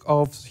takes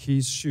off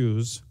his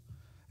shoes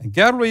and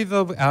get rid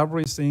of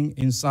everything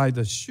inside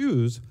the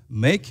shoes,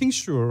 making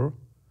sure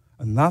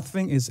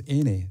nothing is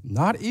in it,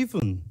 not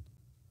even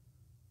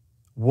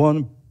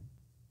one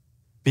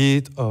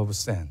bit of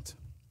sand.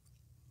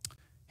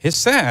 He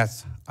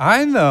says,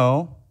 "I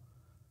know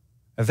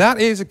that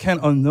is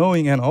kind of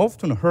annoying and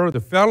often heard the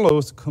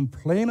fellows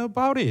complain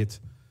about it,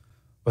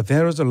 but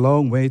there is a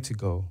long way to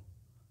go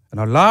and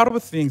a lot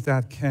of things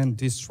that can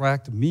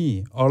distract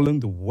me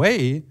along the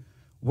way,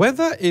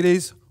 whether it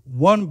is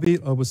one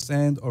bit of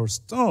sand or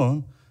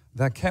stone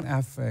that can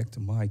affect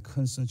my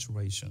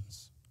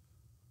concentrations."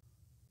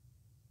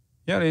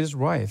 Yeah, it is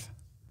right.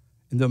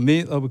 In the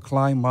middle of a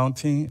climb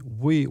mountain,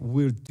 we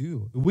will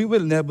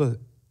never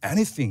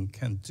anything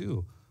can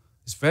do,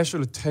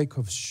 especially take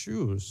off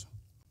shoes.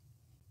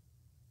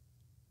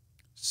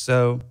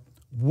 So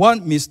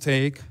one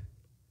mistake,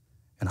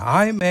 and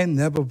I may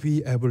never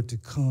be able to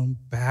come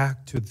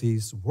back to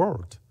this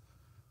world.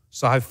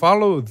 So I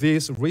follow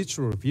this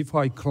ritual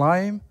before I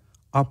climb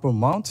up a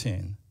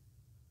mountain.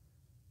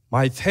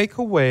 My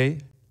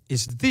takeaway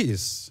is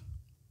this.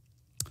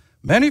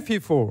 Many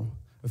people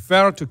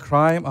fail to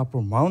climb up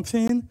a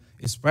mountain,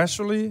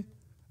 especially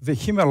the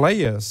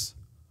Himalayas.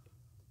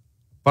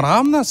 But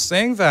I'm not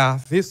saying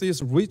that this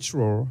is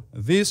ritual.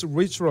 This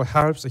ritual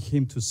helps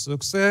him to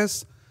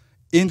success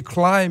in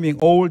climbing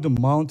all the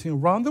mountains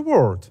around the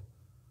world.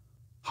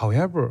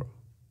 However,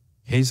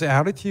 his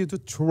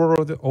attitude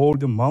toward all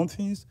the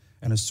mountains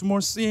and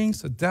small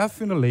things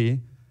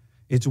definitely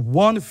is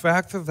one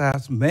factor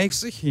that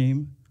makes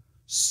him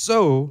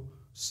so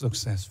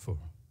successful.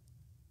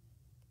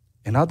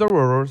 In other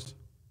words,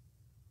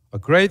 a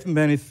great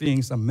many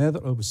things are made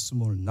of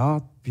small,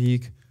 not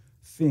big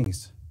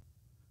things,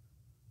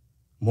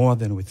 more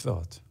than we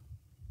thought.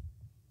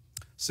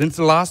 Since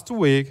last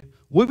week,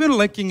 we've been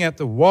looking at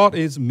what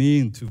it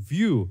means to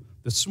view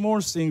the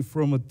small thing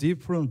from a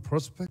different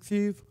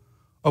perspective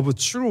of a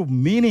true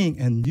meaning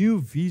and new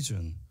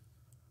vision.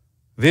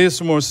 These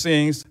small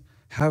things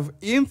have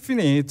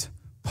infinite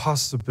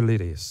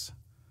possibilities.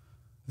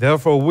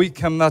 Therefore, we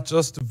cannot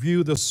just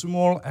view the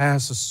small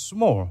as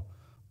small,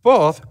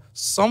 but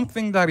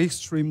something that is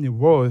extremely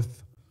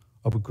worth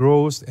of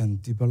growth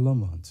and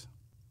development.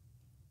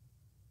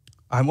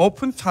 I'm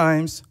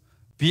oftentimes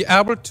be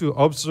able to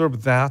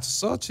observe that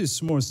such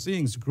small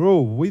things grow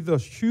with a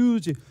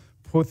huge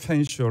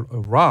potential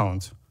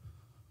around.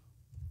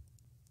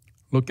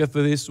 Look at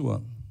this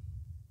one.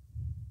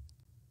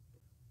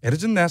 It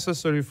is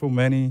necessary for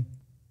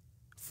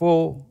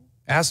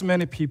as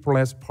many people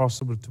as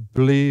possible to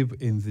believe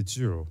in the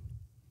zero.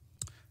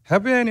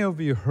 Have any of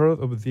you heard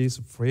of this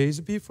phrase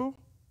before?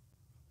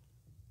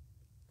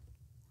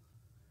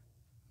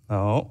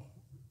 No.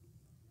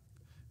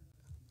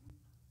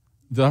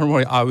 Don't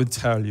worry, I will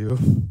tell you.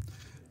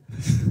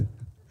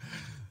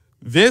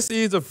 This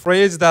is a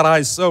phrase that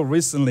I saw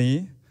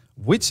recently,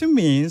 which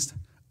means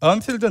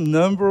until the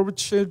number of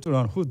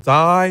children who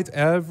died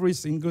every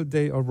single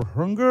day of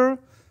hunger,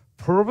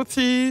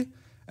 poverty,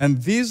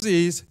 and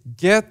disease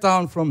get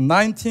down from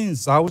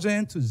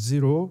 19,000 to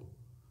zero,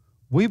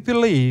 we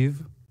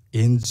believe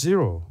in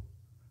zero.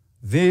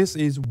 This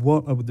is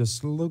one of the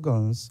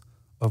slogans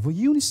of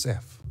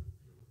UNICEF.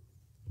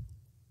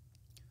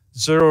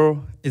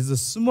 Zero is the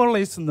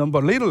smallest number,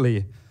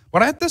 literally,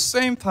 but at the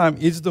same time,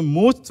 it's the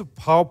most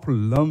powerful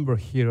number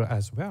here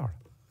as well.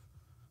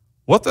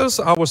 What does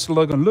our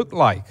slogan look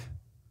like?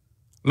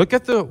 Look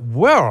at the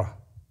where.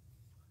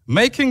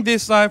 Making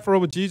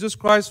disciples of Jesus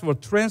Christ for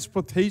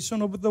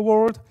transportation of the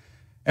world.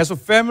 As a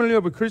family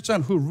of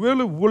Christians who are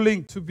really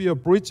willing to be a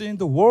bridge in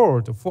the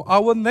world for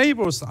our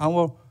neighbors,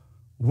 our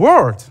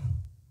world.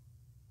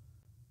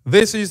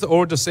 This is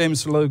all the same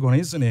slogan,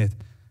 isn't it?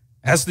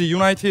 As the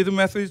United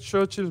Methodist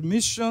Church's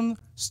mission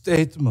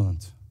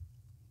statement.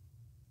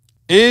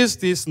 Is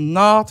this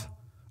not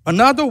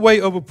another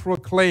way of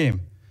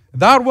proclaim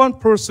that one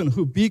person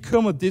who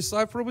become a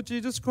disciple of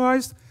Jesus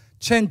Christ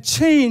can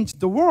change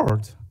the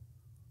world?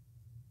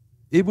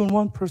 Even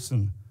one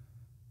person.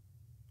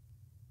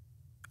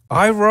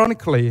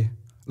 Ironically,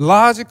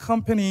 large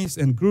companies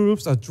and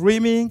groups are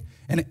dreaming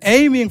and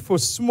aiming for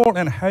small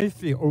and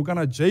healthy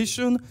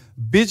organizations,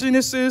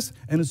 businesses,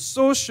 and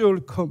social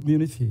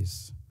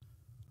communities.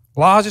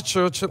 Large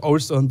churches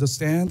also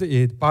understand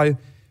it by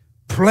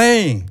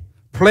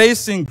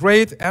placing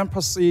great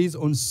emphasis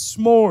on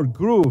small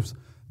groups,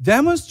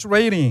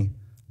 demonstrating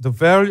the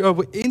value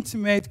of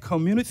intimate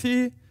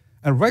community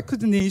and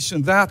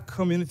recognition that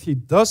community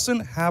doesn't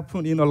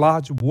happen in a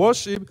large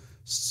worship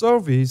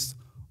service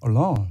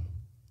alone.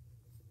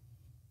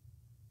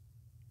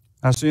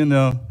 As you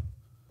know,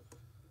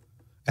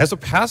 as a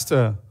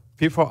pastor,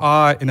 before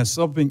I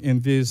serving in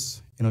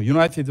this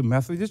United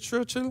Methodist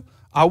Church,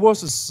 I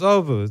was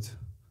served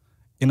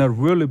in a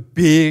really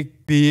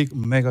big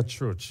mega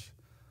church.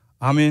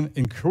 I mean,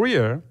 in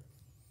Korea,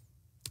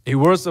 it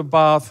was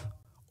about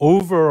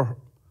over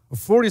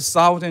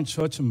 40,000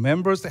 church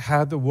members that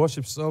had the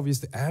worship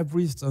service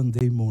every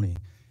Sunday morning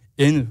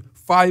in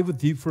 5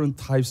 different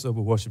types of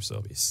worship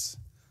service.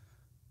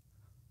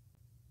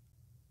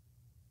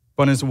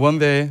 But it's one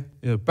day,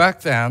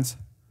 back then,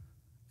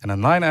 and a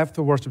night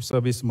after worship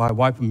service, my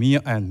wife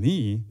Mia and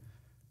me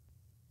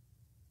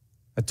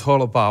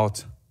told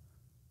about,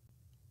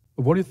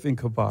 what do you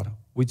think about?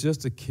 We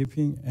just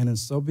keeping and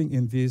serving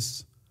in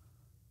this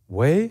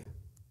way?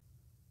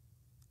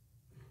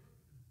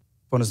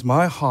 But as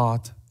my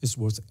heart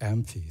was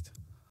emptied.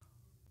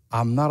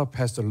 I'm not a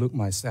pastor, look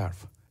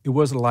myself. It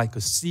was like a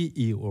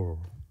CEO.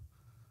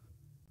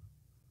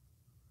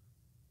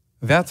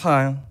 That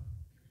time,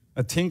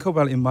 I think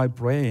about in my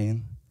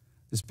brain,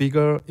 this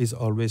bigger is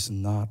always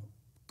not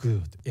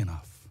good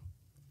enough.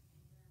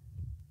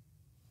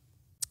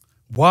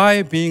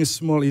 Why being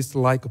small is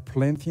like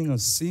planting a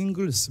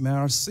single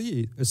small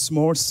seed,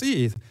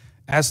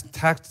 as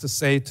text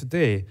say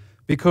today,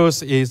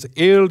 because it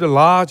yields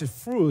large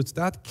fruits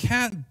that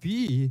can't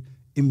be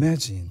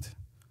imagined.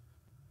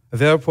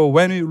 Therefore,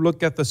 when we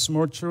look at the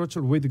small church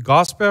with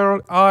gospel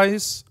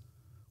eyes,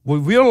 we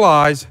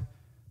realize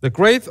The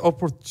great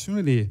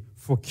opportunity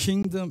for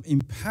kingdom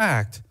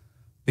impact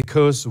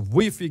because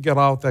we figured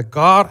out that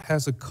God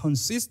has a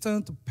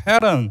consistent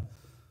pattern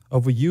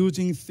of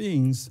using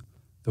things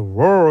the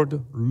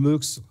world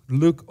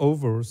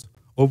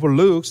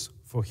overlooks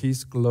for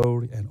his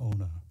glory and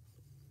honor.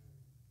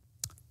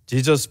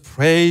 Jesus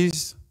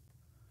praised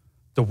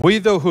the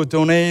widow who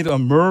donated a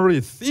merely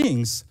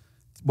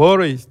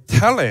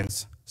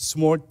talents,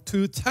 small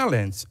 2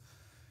 talents.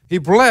 He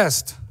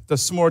blessed the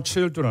small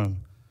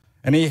children,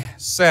 and he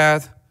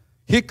said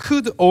he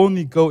could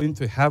only go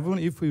into heaven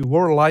if we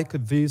were like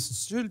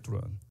these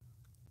children.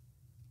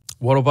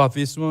 What about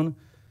this one?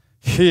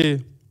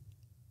 He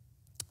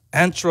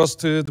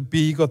entrusted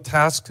bigger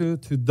tasks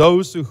to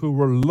those who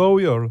were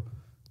loyal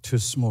to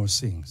small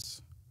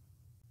things.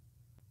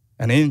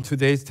 And in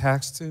today's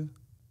text,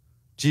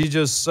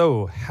 Jesus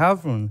saw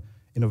heaven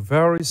in a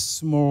very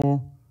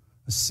small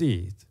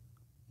seed,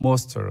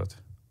 mustard.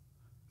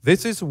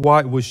 This is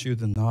why we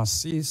should not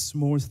see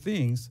small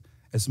things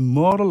as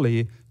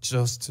morally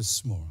just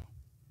small.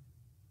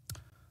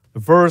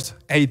 Verse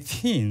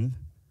 18,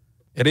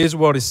 it is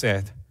what he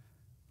said.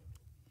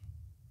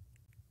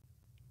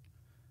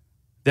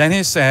 Then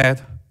he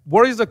said,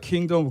 what is the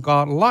kingdom of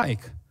God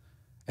like?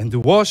 And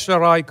what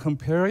shall I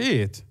compare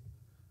it?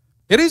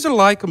 It is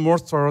like a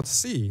mustard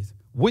seed,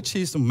 which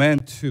is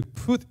meant to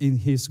put in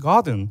his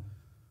garden,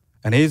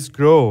 and it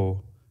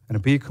grow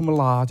and become a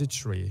large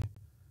tree,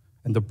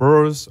 and the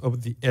birds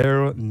of the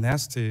air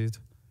nested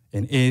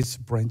in its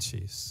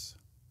branches.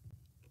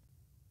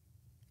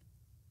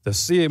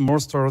 The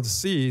mustard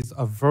seeds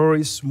are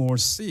very small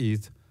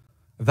seeds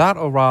that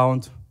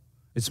around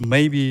it's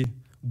maybe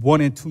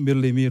 1 and 2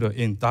 millimeters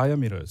in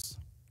diameters.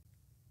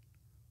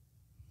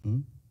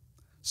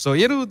 So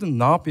it would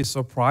not be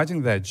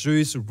surprising that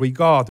Jews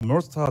regard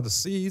mustard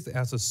seeds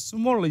as the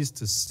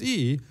smallest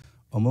seed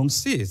among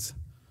seeds.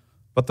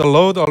 But the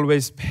Lord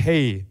always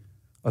pays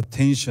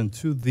attention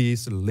to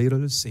these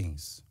little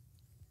things.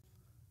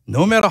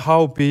 No matter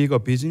how big a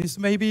business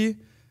may be,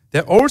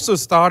 they also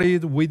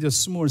started with a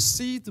small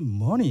seed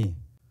money.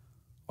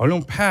 A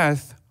long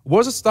path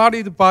was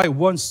started by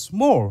one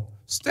small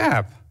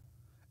step.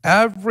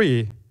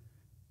 Everybody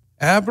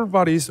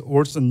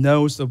also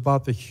knows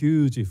about the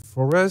huge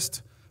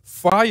forest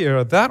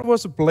fire that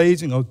was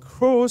blazing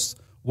across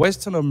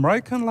Western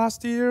America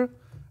last year.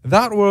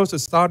 That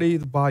was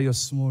started by a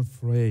small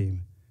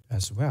flame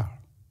as well.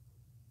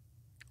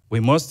 We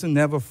must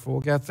never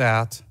forget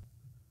that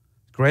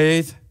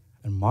great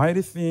and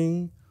mighty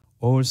things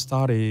all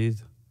started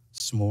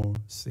small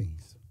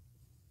things.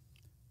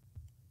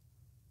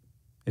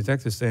 It's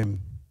actually the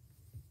same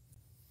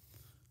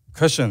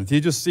question.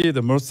 Did you see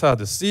the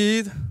mustard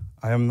seed?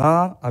 I am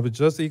not. I will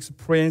just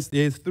experience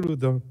it through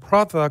the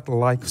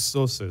product-like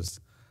sources.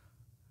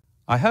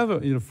 I have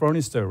a funny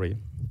story.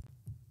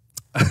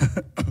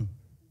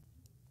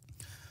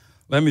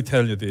 Let me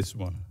tell you this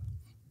one.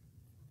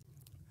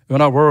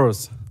 When I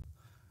was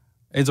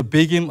at the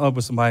beginning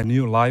of my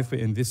new life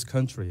in this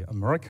country,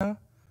 America,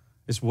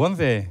 one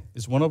day,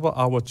 one of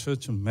our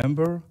church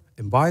members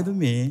invited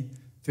me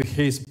to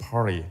his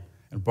party,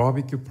 a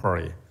barbecue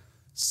party.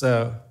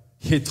 So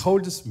he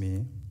told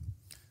me,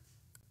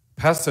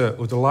 Pastor,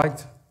 would you like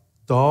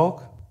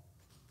dog?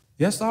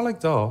 Yes, I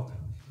like dog.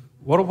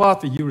 What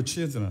about your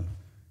children?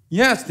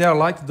 Yes, they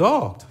like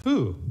dog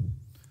too.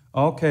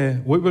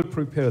 Okay, we will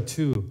prepare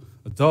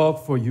a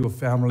dog for your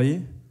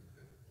family.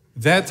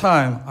 That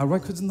time, I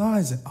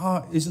recognized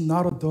it's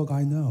not a dog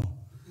I know.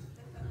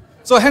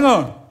 So hang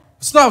on,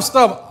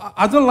 stop.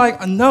 I don't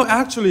like, no,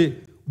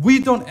 actually, we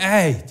don't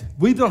eat.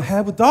 We don't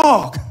have a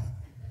dog.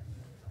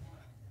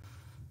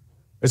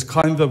 It's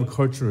kind of a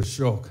cultural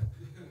shock.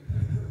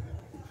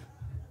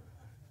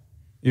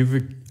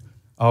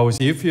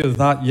 If you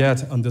not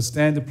yet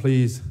understand,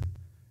 please,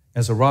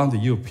 as around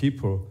you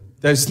people,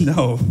 there's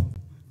no.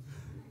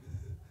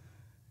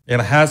 It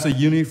has a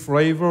unique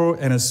flavor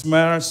and a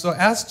smell, so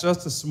as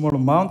just a small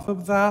amount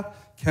of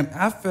that can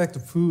affect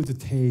food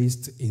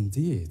taste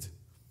indeed.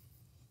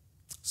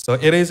 So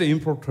it is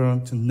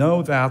important to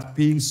know that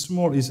being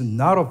small is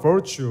not a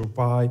virtue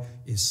by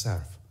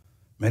itself.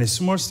 Many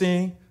small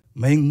things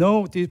make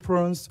no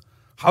difference.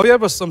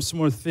 However, some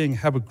small things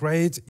have a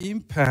great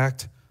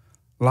impact,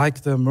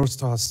 like the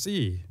mustard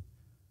seed.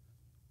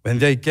 When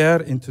they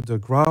get into the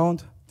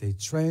ground, they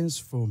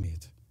transform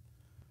it.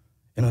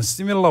 In a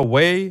similar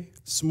way,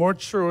 small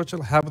churches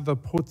have the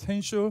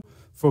potential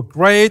for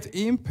great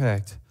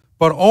impact,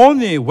 but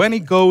only when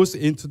it goes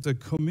into the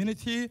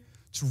community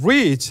to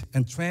reach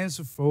and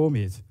transform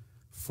it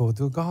for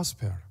the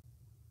gospel.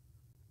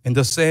 In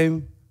the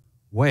same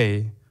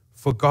way,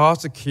 for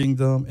God's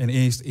kingdom and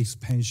its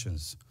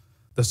expansions,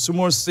 the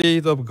small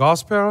seed of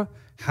gospel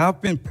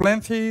have been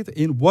planted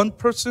in one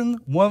person,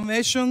 one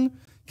nation,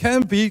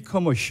 can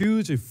become a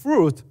huge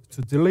fruit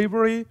to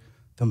deliver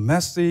the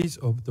message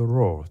of the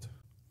Lord.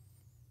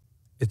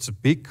 It's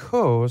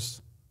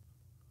because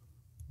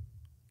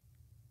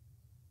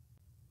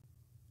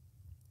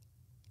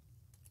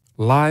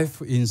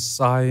life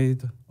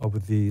inside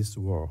of this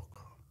work.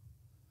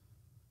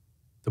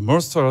 The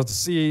mustard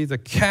seed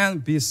that can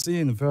be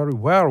seen very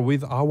well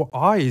with our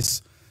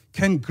eyes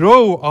can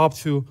grow up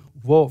to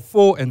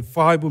 4 and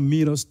 5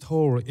 meters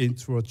tall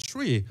into a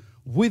tree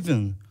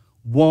within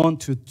 1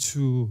 to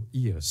 2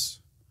 years.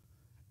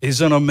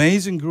 It's an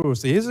amazing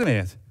growth, isn't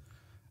it?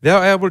 They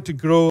are able to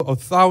grow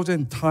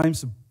 1,000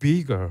 times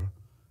bigger.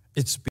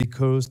 It's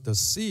because the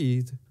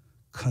seed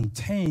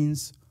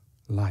contains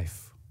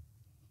life.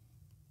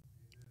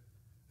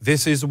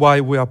 This is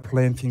why we are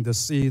planting the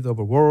seed of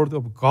the Word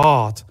of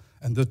God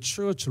and the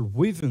church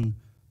within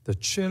the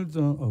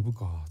children of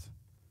God.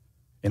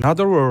 In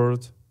other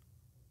words,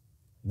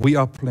 we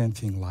are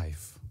planting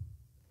life.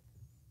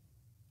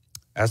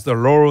 As the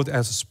Lord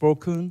has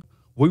spoken,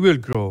 we will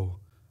grow.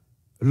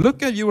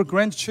 Look at your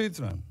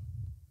grandchildren.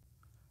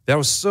 They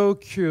are so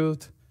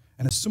cute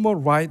and small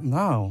right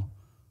now,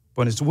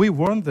 but we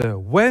wonder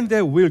when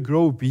they will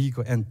grow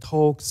bigger and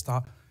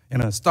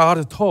start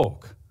to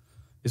talk.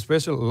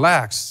 Especially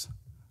Lex,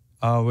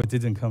 we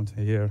didn't come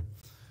to here.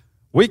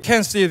 We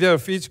can see their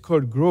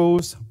physical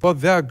growth,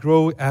 but they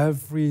grow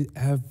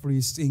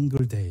every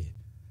single day.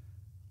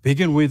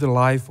 Begin with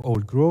life or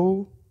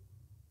grow.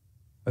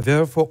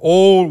 Therefore,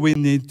 all we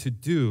need to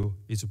do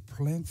is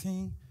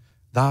planting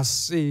that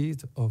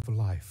seed of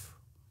life.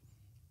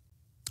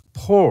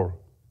 Paul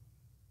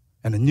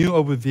knew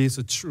of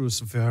these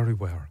truths very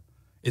well.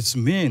 It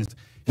means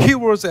he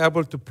was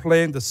able to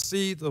plant the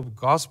seed of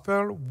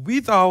gospel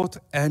without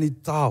any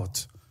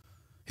doubt.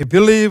 He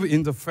believed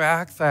in the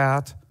fact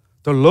that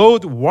the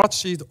Lord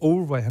watched it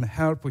over and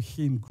helped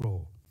him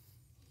grow.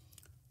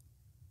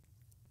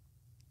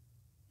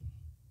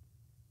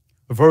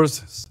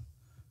 Verses.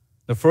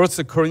 The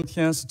 1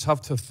 Corinthians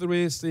chapter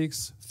 3,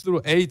 6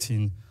 through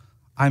 18.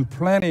 I'm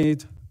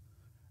planted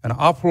and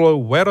Apollo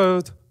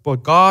watered,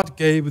 but God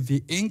gave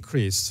the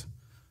increase.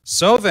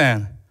 So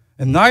then,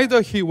 and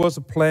neither he was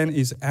planted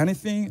is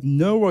anything,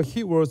 nor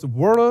he was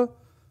watered,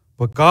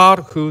 but God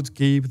who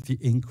gave the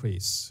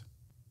increase.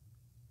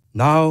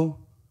 Now,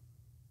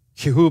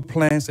 he who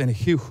plants and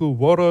he who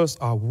waters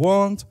are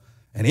one,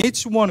 and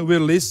each one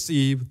will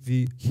receive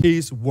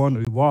his one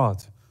reward,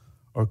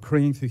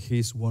 according to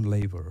his one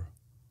labor.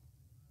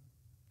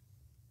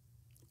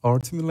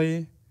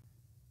 Ultimately,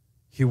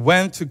 he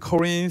went to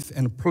Corinth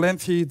and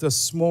planted the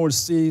small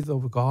seed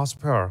of the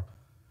gospel,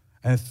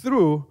 and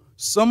through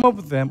some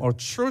of them, a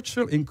church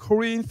in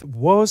Corinth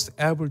was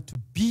able to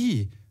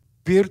be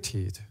built.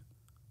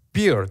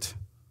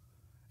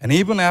 And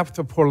even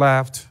after Paul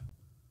left,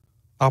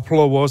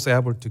 Apollo was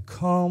able to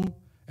come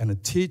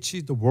and teach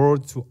the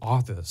word to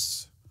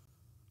others.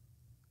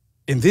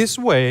 In this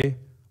way,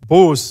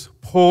 both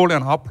Paul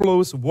and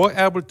Apollos were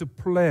able to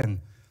plant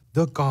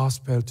the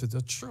gospel to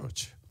the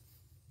church.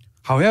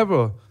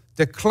 However,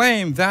 they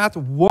claim that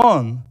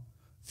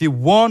the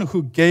one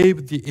who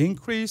gave the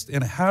increase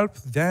and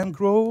helped them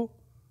grow,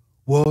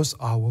 was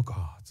our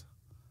God.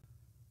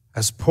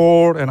 As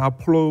Paul and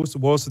Apollos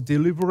was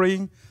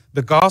delivering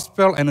the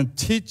gospel and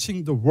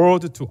teaching the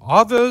word to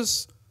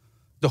others,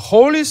 the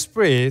Holy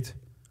Spirit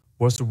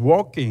was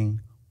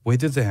working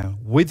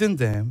within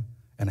them,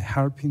 and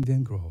helping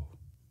them grow.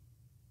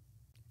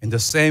 In the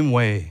same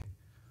way,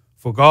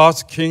 for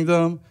God's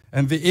kingdom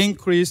and the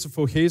increase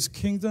for his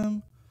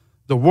kingdom,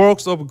 the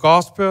works of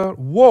gospel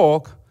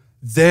work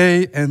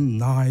day and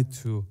night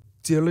to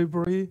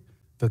deliver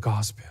the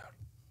gospel.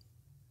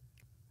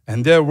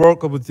 And their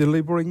work of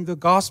delivering the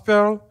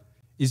gospel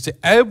is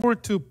able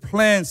to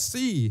plant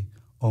seed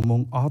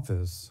among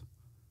others.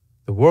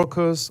 The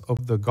workers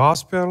of the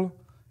gospel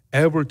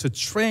able to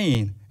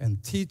train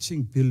and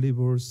teaching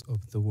believers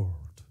of the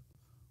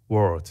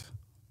word.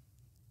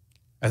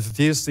 As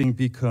these things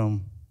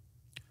become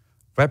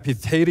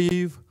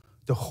repetitive,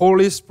 the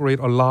Holy Spirit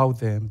allows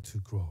them to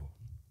grow.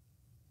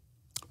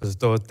 As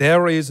though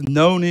there is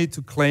no need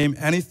to claim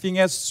anything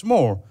as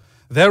small.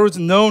 There is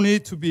no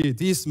need to be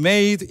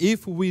dismayed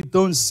if we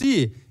don't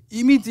see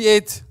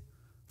immediate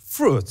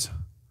fruit,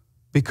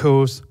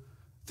 because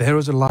there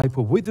is a life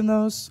within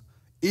us,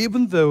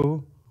 even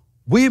though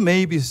we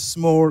may be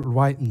small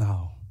right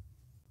now.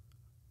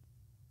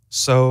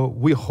 So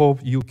we hope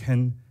you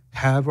can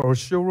have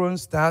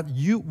assurance that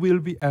you will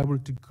be able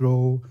to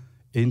grow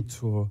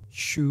into a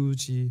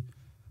huge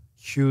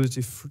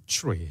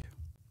tree.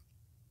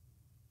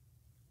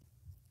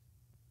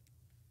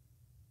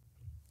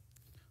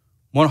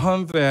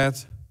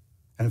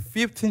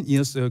 "115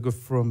 years ago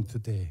from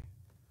today,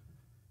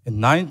 in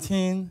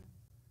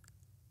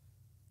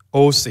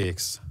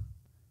 1906,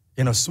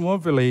 in a small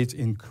village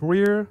in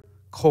Korea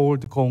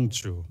called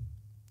Gongju,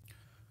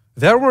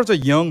 there was a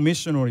young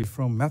missionary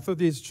from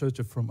Methodist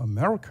Church from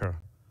America.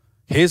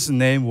 His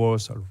name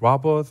was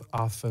Robert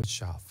Arthur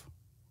Schaff.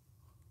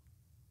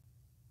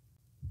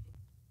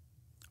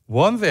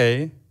 One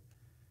day,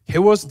 he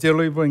was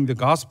delivering the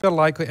gospel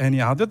like any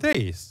other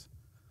days.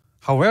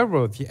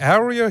 However, the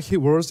area he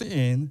was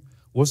in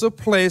was a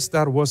place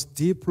that was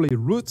deeply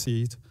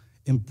rooted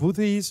in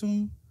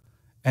Buddhism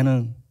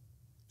and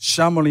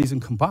shamanism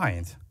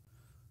combined.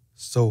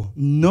 So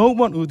no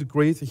one would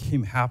greet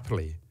him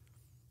happily.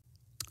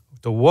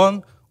 The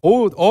one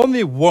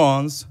only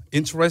ones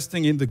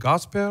interested in the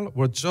gospel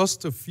were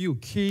just a few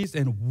kids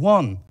and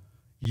one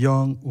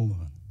young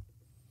woman.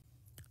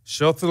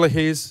 Shortly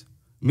his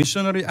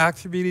missionary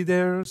activity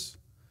there,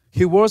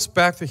 he was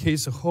back to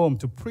his home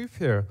to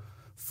prepare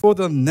for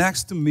the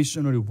next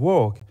missionary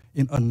work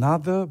in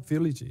another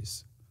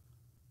villages.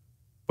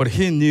 But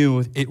he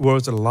knew it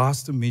was the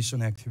last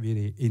mission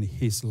activity in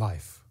his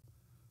life.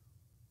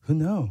 Who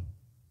knows?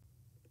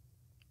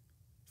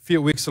 A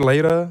few weeks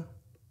later,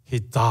 he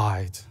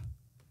died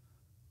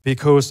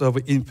because of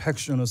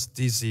infectious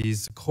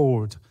disease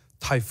called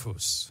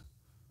typhus.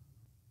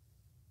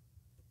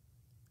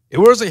 It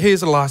was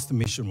his last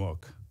mission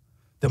work.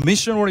 The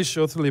missionary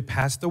shortly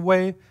passed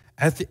away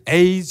at the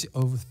age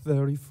of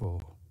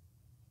 34.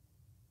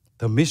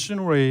 The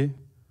missionary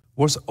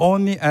was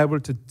only able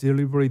to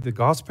deliver the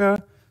gospel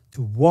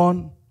to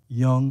one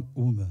young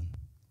woman.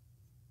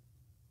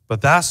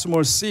 But that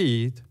small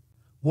seed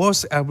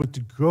was able to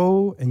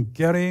grow and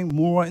getting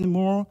more and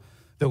more.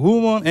 The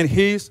woman and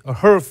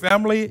her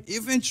family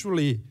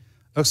eventually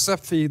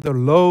accepted the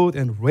Lord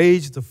and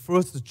raised the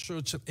first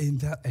church in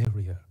that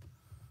area.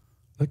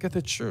 Look at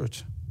the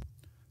church.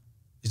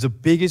 It's the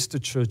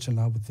biggest church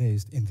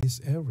nowadays in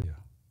this area.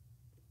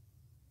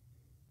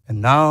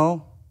 And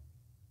now,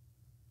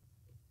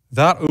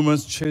 that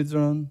woman's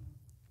children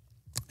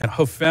and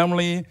her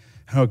family, and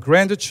her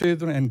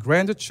grandchildren and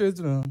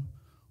grandchildren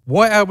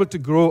were able to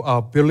grow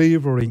up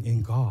believing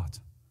in God.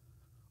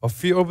 A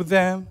few of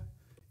them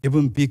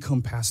even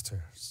become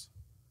pastors.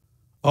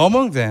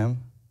 Among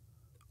them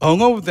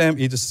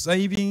is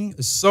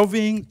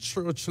serving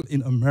church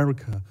in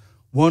America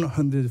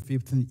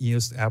 115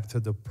 years after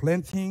the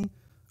planting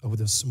of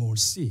the small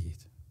seed.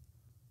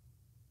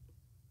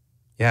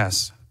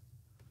 Yes,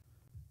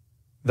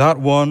 that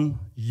one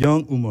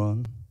young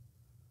woman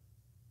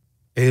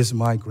is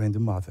my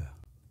grandmother.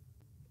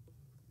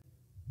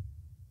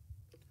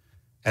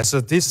 As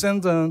a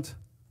descendant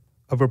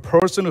of a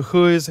person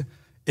who is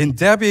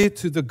indebted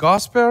to the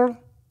gospel,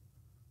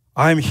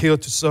 I am here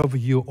to serve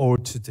you all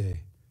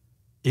today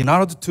in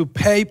order to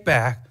pay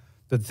back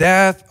the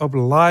debt of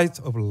light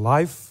of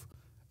life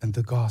and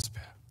the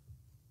gospel.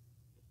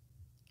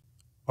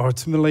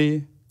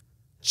 Ultimately,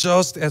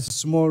 just as a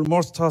small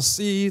mustard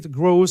seed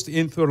grows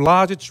into a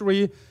large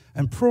tree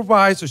and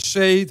provides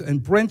shade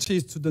and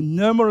branches to the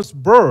numerous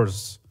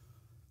birds,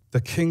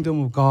 the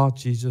kingdom of God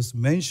Jesus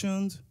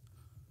mentioned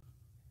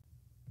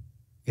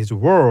is a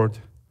word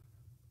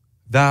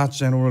that's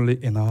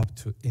generally enough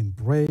to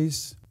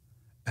embrace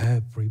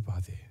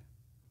everybody.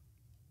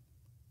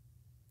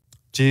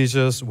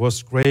 Jesus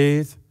was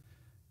great.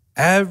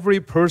 Every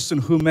person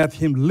who met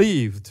him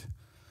lived.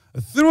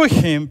 Through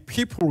him,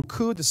 people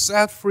could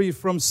set free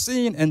from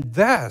sin and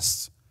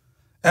death.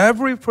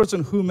 Every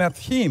person who met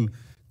him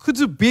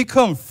could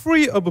become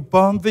free of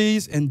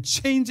bondage and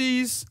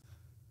changes.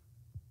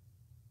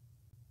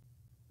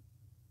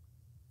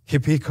 He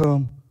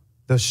became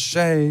the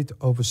shade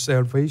of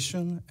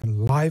salvation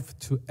and life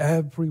to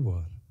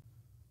everyone.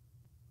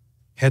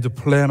 He had a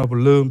plan of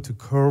room to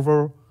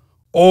cover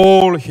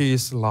all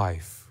his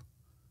life.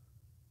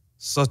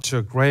 Such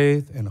a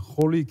great and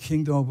holy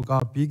kingdom of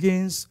God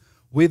begins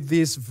with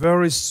this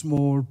very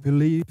small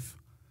belief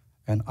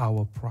and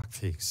our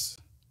practice.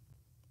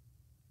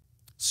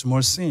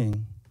 Small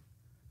sin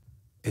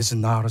is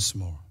not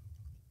small.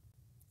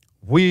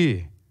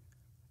 We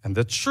and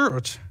the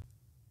church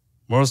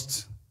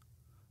must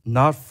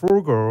not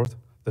forget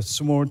the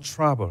small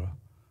trouble,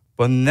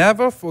 but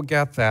never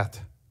forget that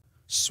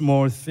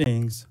small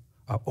things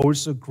are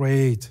also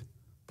great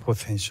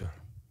potential.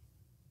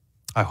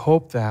 I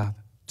hope that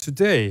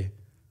today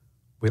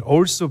will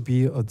also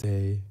be a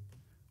day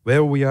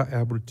where we are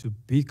able to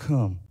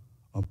become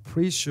a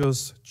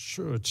precious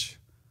church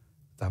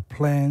that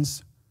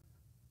plants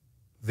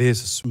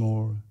this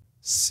small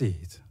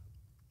seed.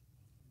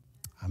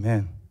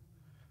 Amen.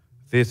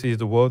 This is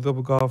the word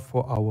of God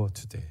for our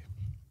today.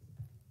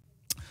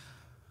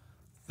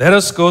 Let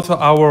us go to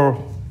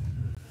our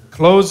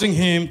closing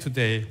hymn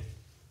today.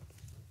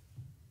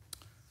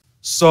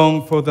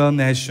 Song for the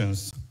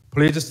Nations.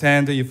 Please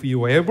stand if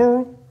you are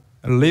able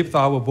and lift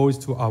our voice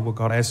to our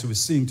God as we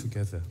sing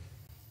together.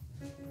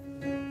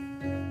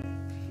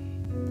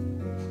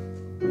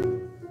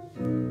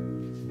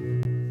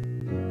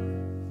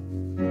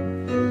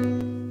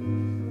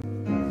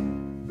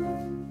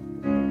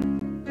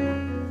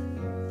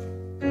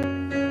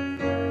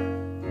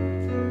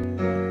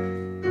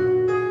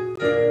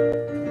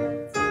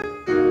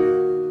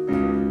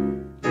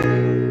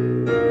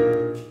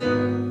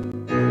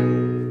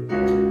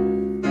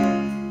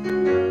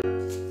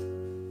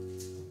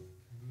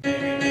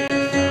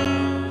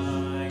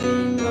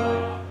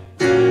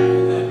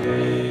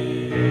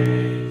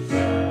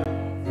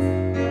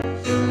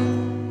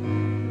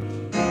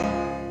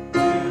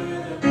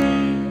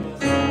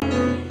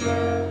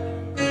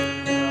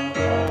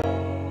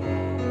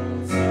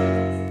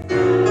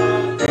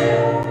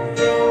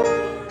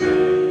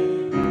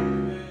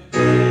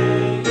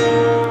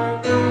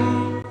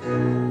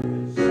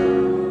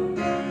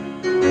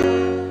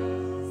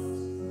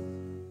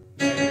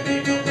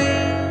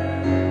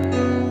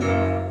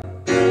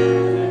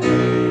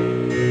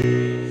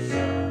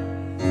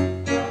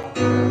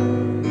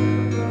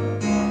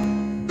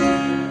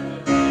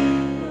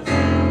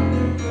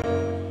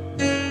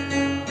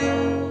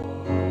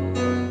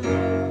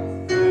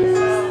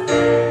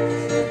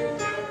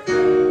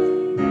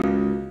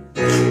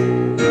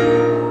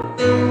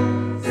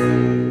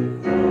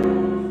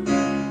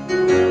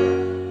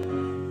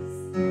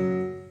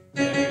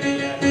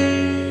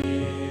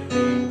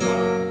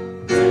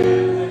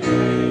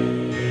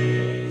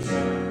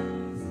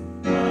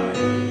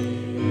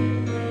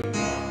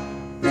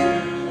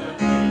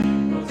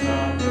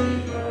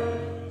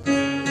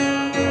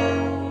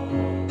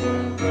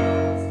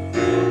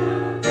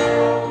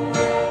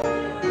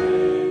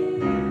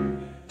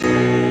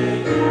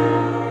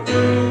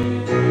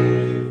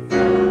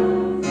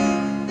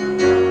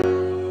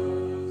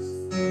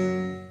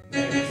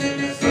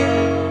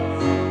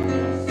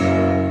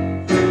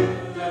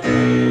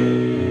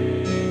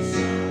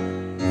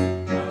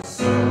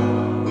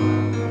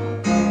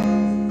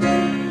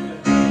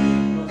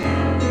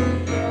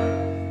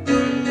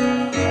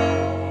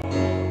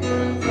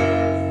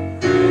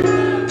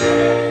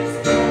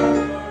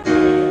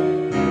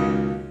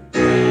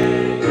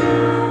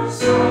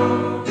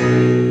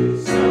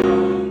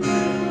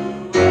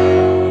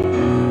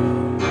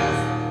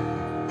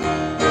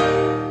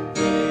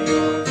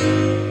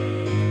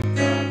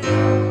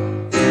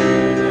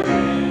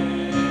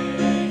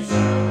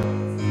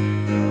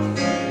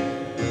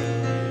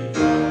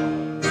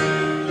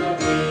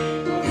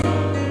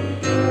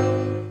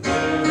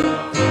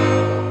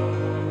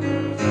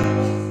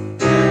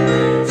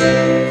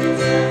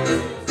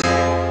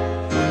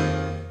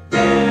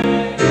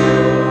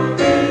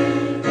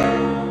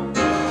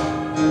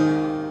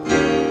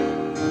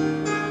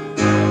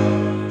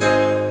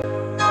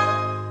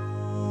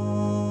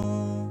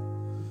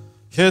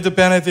 Hear the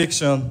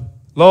benediction.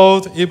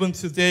 Lord, even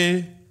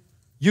today,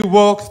 you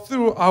walk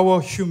through our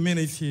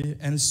humanity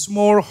and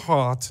small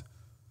heart.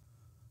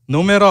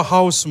 No matter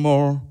how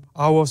small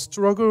our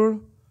struggle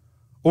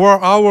or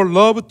our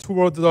love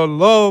toward the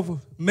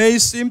love may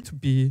seem to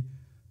be,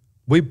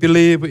 we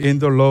believe in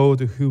the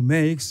Lord who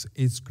makes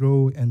it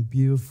grow and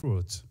bear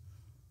fruit.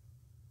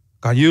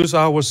 God, use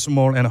our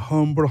small and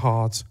humble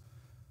hearts.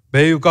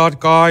 May you, God,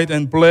 guide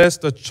and bless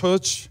the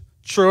church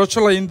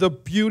in the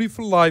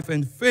beautiful life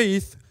and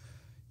faith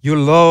your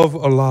love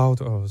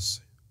allowed us.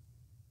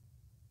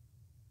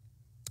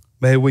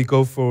 May we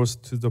go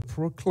forth to the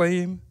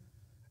proclaim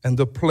and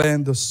to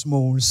plant the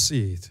small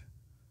seed.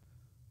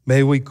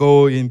 May we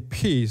go in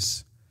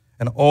peace,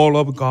 and all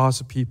of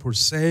God's people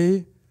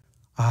say,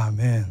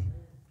 Amen.